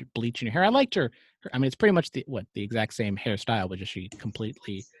 Now you're bleaching your hair." I liked her. It's pretty much the exact same hairstyle, but just she just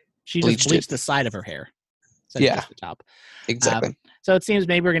bleached it. the side of her hair instead of Yeah. just the top. Exactly. So it seems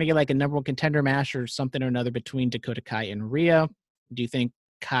maybe we're gonna get like a number one contender match or something or another between Dakota Kai and Rhea. Do you think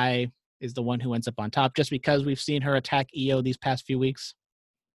Kai is the one who ends up on top just because we've seen her attack Io these past few weeks?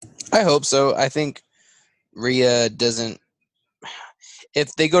 I hope so. I think Rhea doesn't.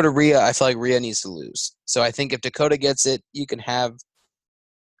 If they go to Rhea, I feel like Rhea needs to lose. So I think if Dakota gets it, you can have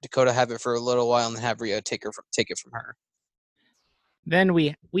Dakota have it for a little while and then have Rhea take it from her. Then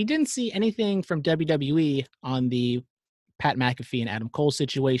we didn't see anything from WWE on the Pat McAfee and Adam Cole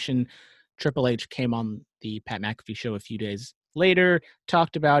situation. Triple H came on the Pat McAfee show a few days later,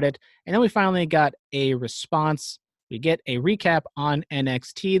 talked about it, and then we finally got a response. We get a recap on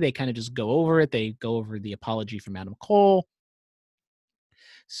NXT. They kind of just go over it. They go over the apology from Adam Cole.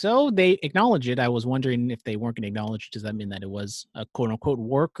 So they acknowledge it. I was wondering if they weren't going to acknowledge it, does that mean that it was a quote-unquote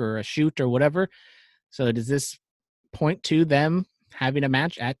work or a shoot or whatever? So does this point to them having a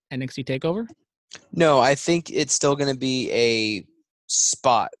match at NXT TakeOver? No, I think it's still going to be a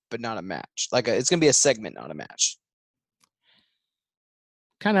spot, but not a match. It's going to be a segment, not a match.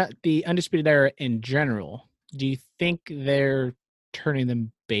 Kind of the Undisputed Era in general. Do you think they're turning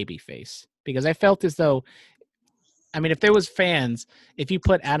them babyface? Because I felt as though, if there was fans, if you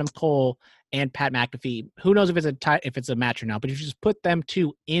put Adam Cole and Pat McAfee, who knows if it's a match or not, but if you just put them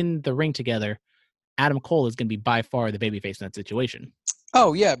two in the ring together, Adam Cole is going to be by far the babyface in that situation.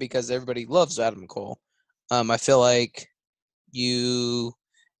 Oh, yeah, because everybody loves Adam Cole. I feel like I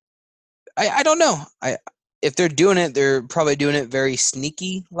don't know. If they're doing it, they're probably doing it very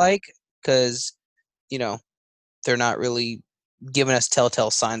sneaky-like because, they're not really giving us telltale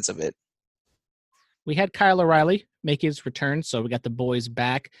signs of it. We had Kyle O'Reilly make his return, so we got the boys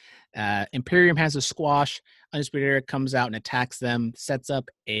back. Imperium has a squash. Undisputed Era comes out and attacks them, sets up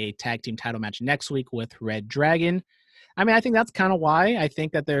a tag team title match next week with Red Dragon. I think that's kind of why I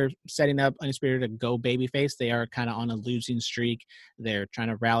think that they're setting up Undisputed Era to go babyface. They are kind of on a losing streak. They're trying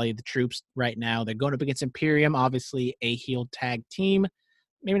to rally the troops right now. They're going up against Imperium, obviously a heel tag team.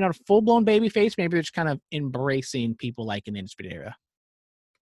 Maybe not a full-blown babyface. Maybe they're just kind of embracing people like in the Undisputed Era.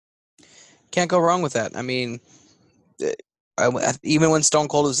 Can't go wrong with that. Even when Stone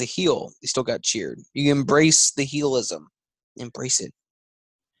Cold was a heel, he still got cheered. You embrace the heelism. Embrace it.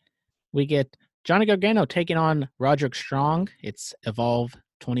 We get Johnny Gargano taking on Roderick Strong. It's Evolve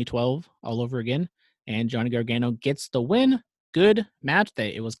 2012 all over again. And Johnny Gargano gets the win. Good match.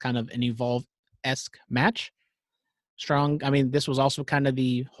 It was kind of an Evolve-esque match. Strong, this was also kind of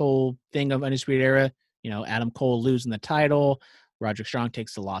the whole thing of Undisputed Era. Adam Cole losing the title. Roderick Strong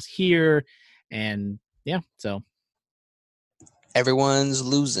takes the loss here. And, yeah, so. Everyone's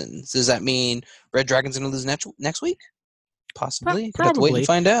losing. Does that mean Red Dragon's going to lose next week? Possibly. Probably. Have to wait and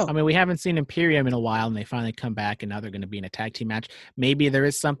find out. We haven't seen Imperium in a while, and they finally come back, and now they're going to be in a tag team match. Maybe there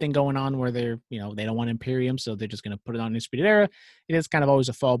is something going on where they don't want Imperium, so they're just going to put it on Undisputed Era. It is kind of always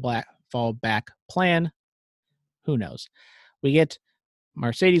a fallback plan. Who knows? We get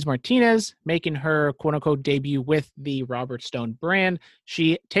Mercedes Martinez making her quote-unquote debut with the Robert Stone brand.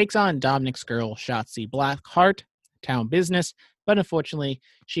 She takes on Dominic's girl, Shotzi Blackheart, Town Business, but unfortunately,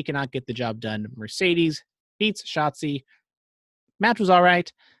 she cannot get the job done. Mercedes beats Shotzi. Match was all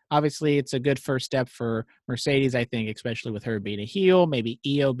right. Obviously, it's a good first step for Mercedes, I think, especially with her being a heel, maybe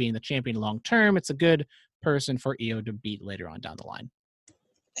Io being the champion long-term. It's a good person for Io to beat later on down the line.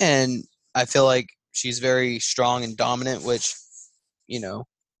 And I feel like she's very strong and dominant, which, I feel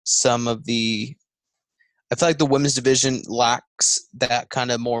like the women's division lacks that kind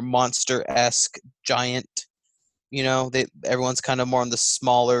of more monster-esque giant. Everyone's kind of more on the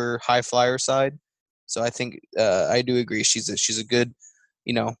smaller high flyer side. So I think I do agree she's a good,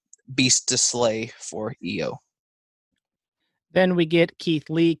 beast to slay for Io. Then we get Keith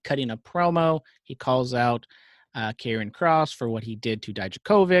Lee cutting a promo. He calls out Karrion Kross for what he did to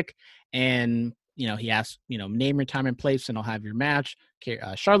Dijakovic, and he asks, name your time and place, and I'll have your match.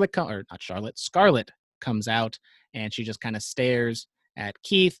 Scarlett comes out, and she just kind of stares at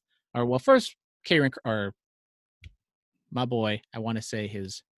Keith. First, my boy, I want to say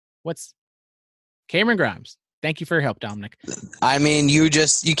Cameron Grimes. Thank you for your help, Dominic.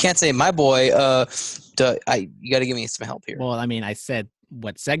 You can't say my boy. You got to give me some help here. Well, I said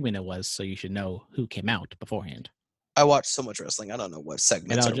what segment it was, so you should know who came out beforehand. I watch so much wrestling. I don't know what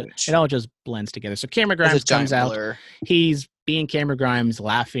segments are which. It all just blends together. So Cameron Grimes comes out. Blur. He's being Cameron Grimes,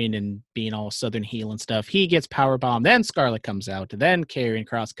 laughing and being all Southern heel and stuff. He gets powerbombed. Then Scarlett comes out. Then Karrion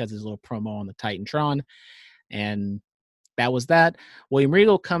Kross cuts his little promo on the Titantron. And that was that. William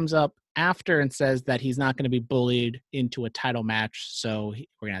Regal comes up after and says that he's not going to be bullied into a title match. So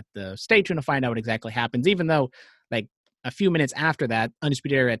we're going to have to stay tuned to find out what exactly happens, even though like a few minutes after that,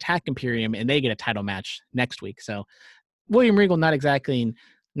 Undisputed Era attack Imperium and they get a title match next week. So William Regal not exactly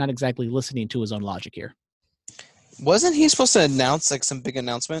listening to his own logic here. Wasn't he supposed to announce like some big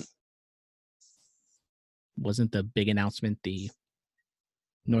announcement? Wasn't the big announcement the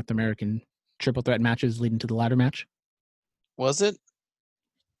North American triple threat matches leading to the ladder match? Was it?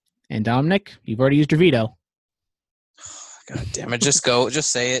 And Dominic, you've already used your veto. God damn it. Just go.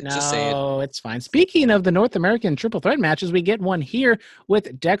 Just say it. Just say it. No, it's fine. Speaking of the North American triple threat matches, we get one here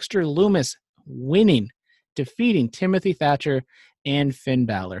with Dexter Lumis winning, defeating Timothy Thatcher and Finn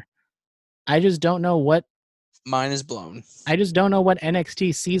Balor. I just don't know what Mine is blown. I just don't know what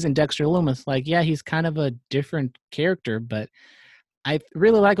NXT sees in Dexter Lumis. Like, yeah, he's kind of a different character, but I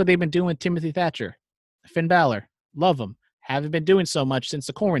really like what they've been doing with Timothy Thatcher. Finn Balor, love him. Haven't been doing so much since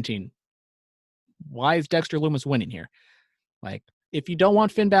the quarantine. Why is Dexter Lumis winning here? Like, if you don't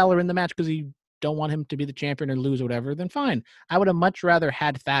want Finn Balor in the match because you don't want him to be the champion or lose or whatever, then fine. I would have much rather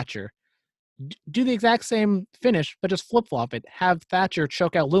had Thatcher do the exact same finish, but just flip-flop it. Have Thatcher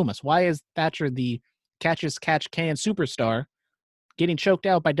choke out Lumis. Why is Thatcher the catch-as-catch-can superstar getting choked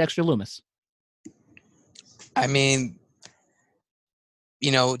out by Dexter Lumis? I mean,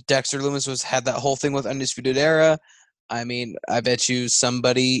 Dexter Lumis had that whole thing with Undisputed Era. I mean, I bet you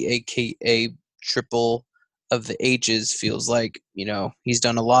somebody, a Triple of the Ages, feels like, he's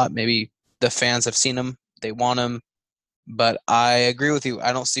done a lot. Maybe the fans have seen him. They want him. But I agree with you.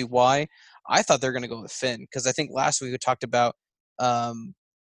 I don't see why. I thought they were going to go with Finn because I think last week we talked about what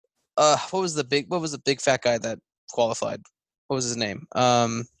was the big fat guy that qualified? What was his name?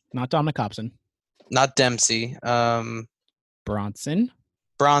 Not Dominic Hobson. Not Dempsey. Bronson.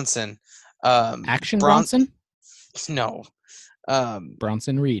 Action Bronson? No.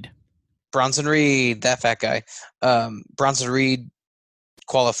 Bronson Reed. Bronson Reed, that fat guy. Bronson Reed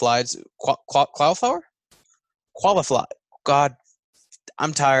qualified. Qualified. God,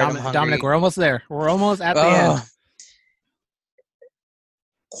 I'm tired. I'm hungry. Dominic, we're almost there. We're almost at the end.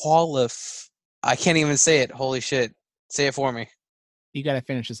 I can't even say it. Holy shit. Say it for me. You got to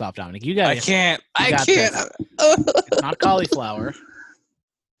finish this off, Dominic. I can't. It's not cauliflower.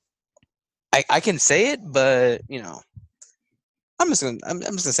 I can say it, but I'm just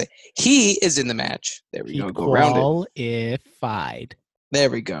gonna say he is in the match. There we go. Go around it. Qualified.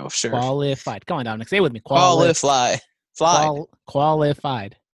 There we go. Sure. Qualified. Come on, Dominic. Say it with me. Qualified.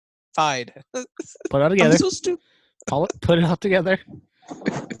 Qualified. Put it all together. I'm so stupid. Put it all together.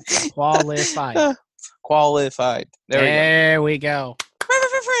 Qualified. Qualified. There we go.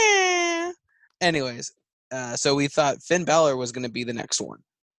 Anyways, so we thought Finn Balor was going to be the next one.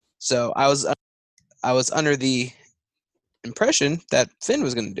 So I was under the impression that Finn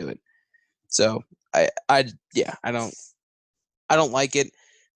was going to do it. So I don't like it.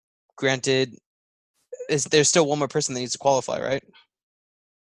 Granted, there's still one more person that needs to qualify, right?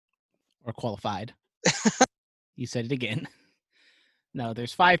 Or qualified. You said it again. No,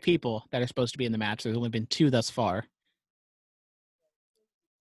 there's 5 people that are supposed to be in the match. There's only been 2 thus far.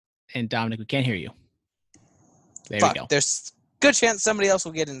 And Dominic, we can't hear you. There we go. There's a good chance somebody else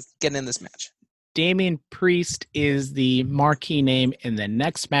will get in this match. Damian Priest is the marquee name in the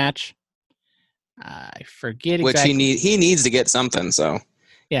next match. I forget exactly. Which he needs to get something, so.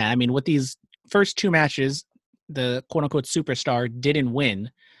 Yeah, I mean, with these first 2 matches, the quote-unquote superstar didn't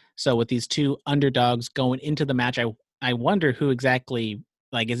win. So with these 2 underdogs going into the match, I wonder who exactly,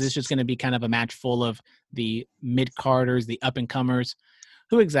 is this just going to be kind of a match full of the mid-carders, the up-and-comers?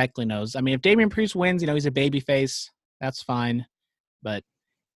 Who exactly knows? I mean, if Damian Priest wins, he's a babyface. That's fine. But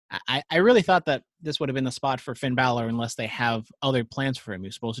I really thought that this would have been the spot for Finn Balor unless they have other plans for him. He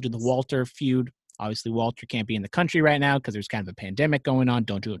was supposed to do the Walter feud. Obviously, Walter can't be in the country right now because there's kind of a pandemic going on.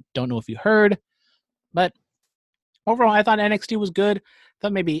 Don't know if you heard. But overall, I thought NXT was good. I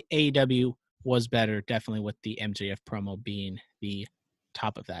thought maybe AEW was better, definitely with the MJF promo being the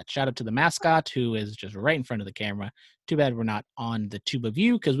top of that. Shout out to the mascot who is just right in front of the camera. Too bad we're not on the tube of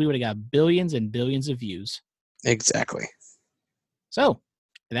view because we would have got billions and billions of views. Exactly. So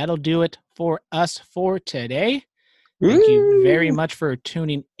that'll do it for us for today. Thank you very much for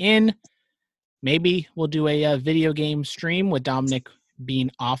tuning in. Maybe we'll do a video game stream with Dominic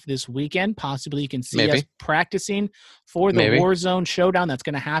being off this weekend. Possibly you can see us practicing for the Warzone showdown that's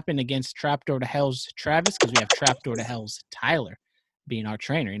going to happen against Trapdoor to Hell's Travis because we have Trapdoor to Hell's Tyler being our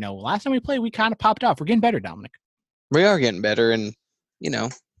trainer. Last time we played, we kind of popped off. We're getting better, Dominic. We are getting better, and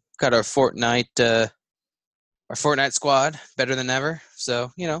got our Fortnite squad better than ever.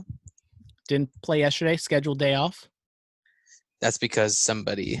 So didn't play yesterday. Scheduled day off. That's because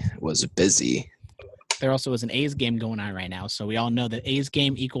somebody was busy. There also is an A's game going on right now, so we all know that A's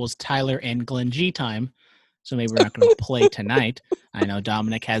game equals Tyler and Glenn G time. So maybe we're not going to play tonight. I know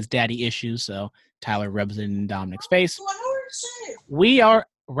Dominic has daddy issues, so Tyler rubs it in Dominic's face. Well, I know what to say. We are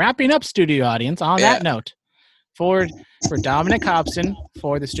wrapping up, studio audience. On that note, for Dominic Hobson,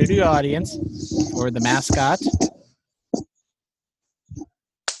 for the studio audience, for the mascot.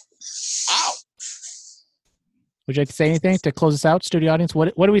 Ow! Would you like to say anything to close us out, studio audience?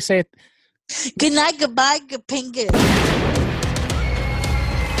 What do we say? Good night, goodbye, good pingus.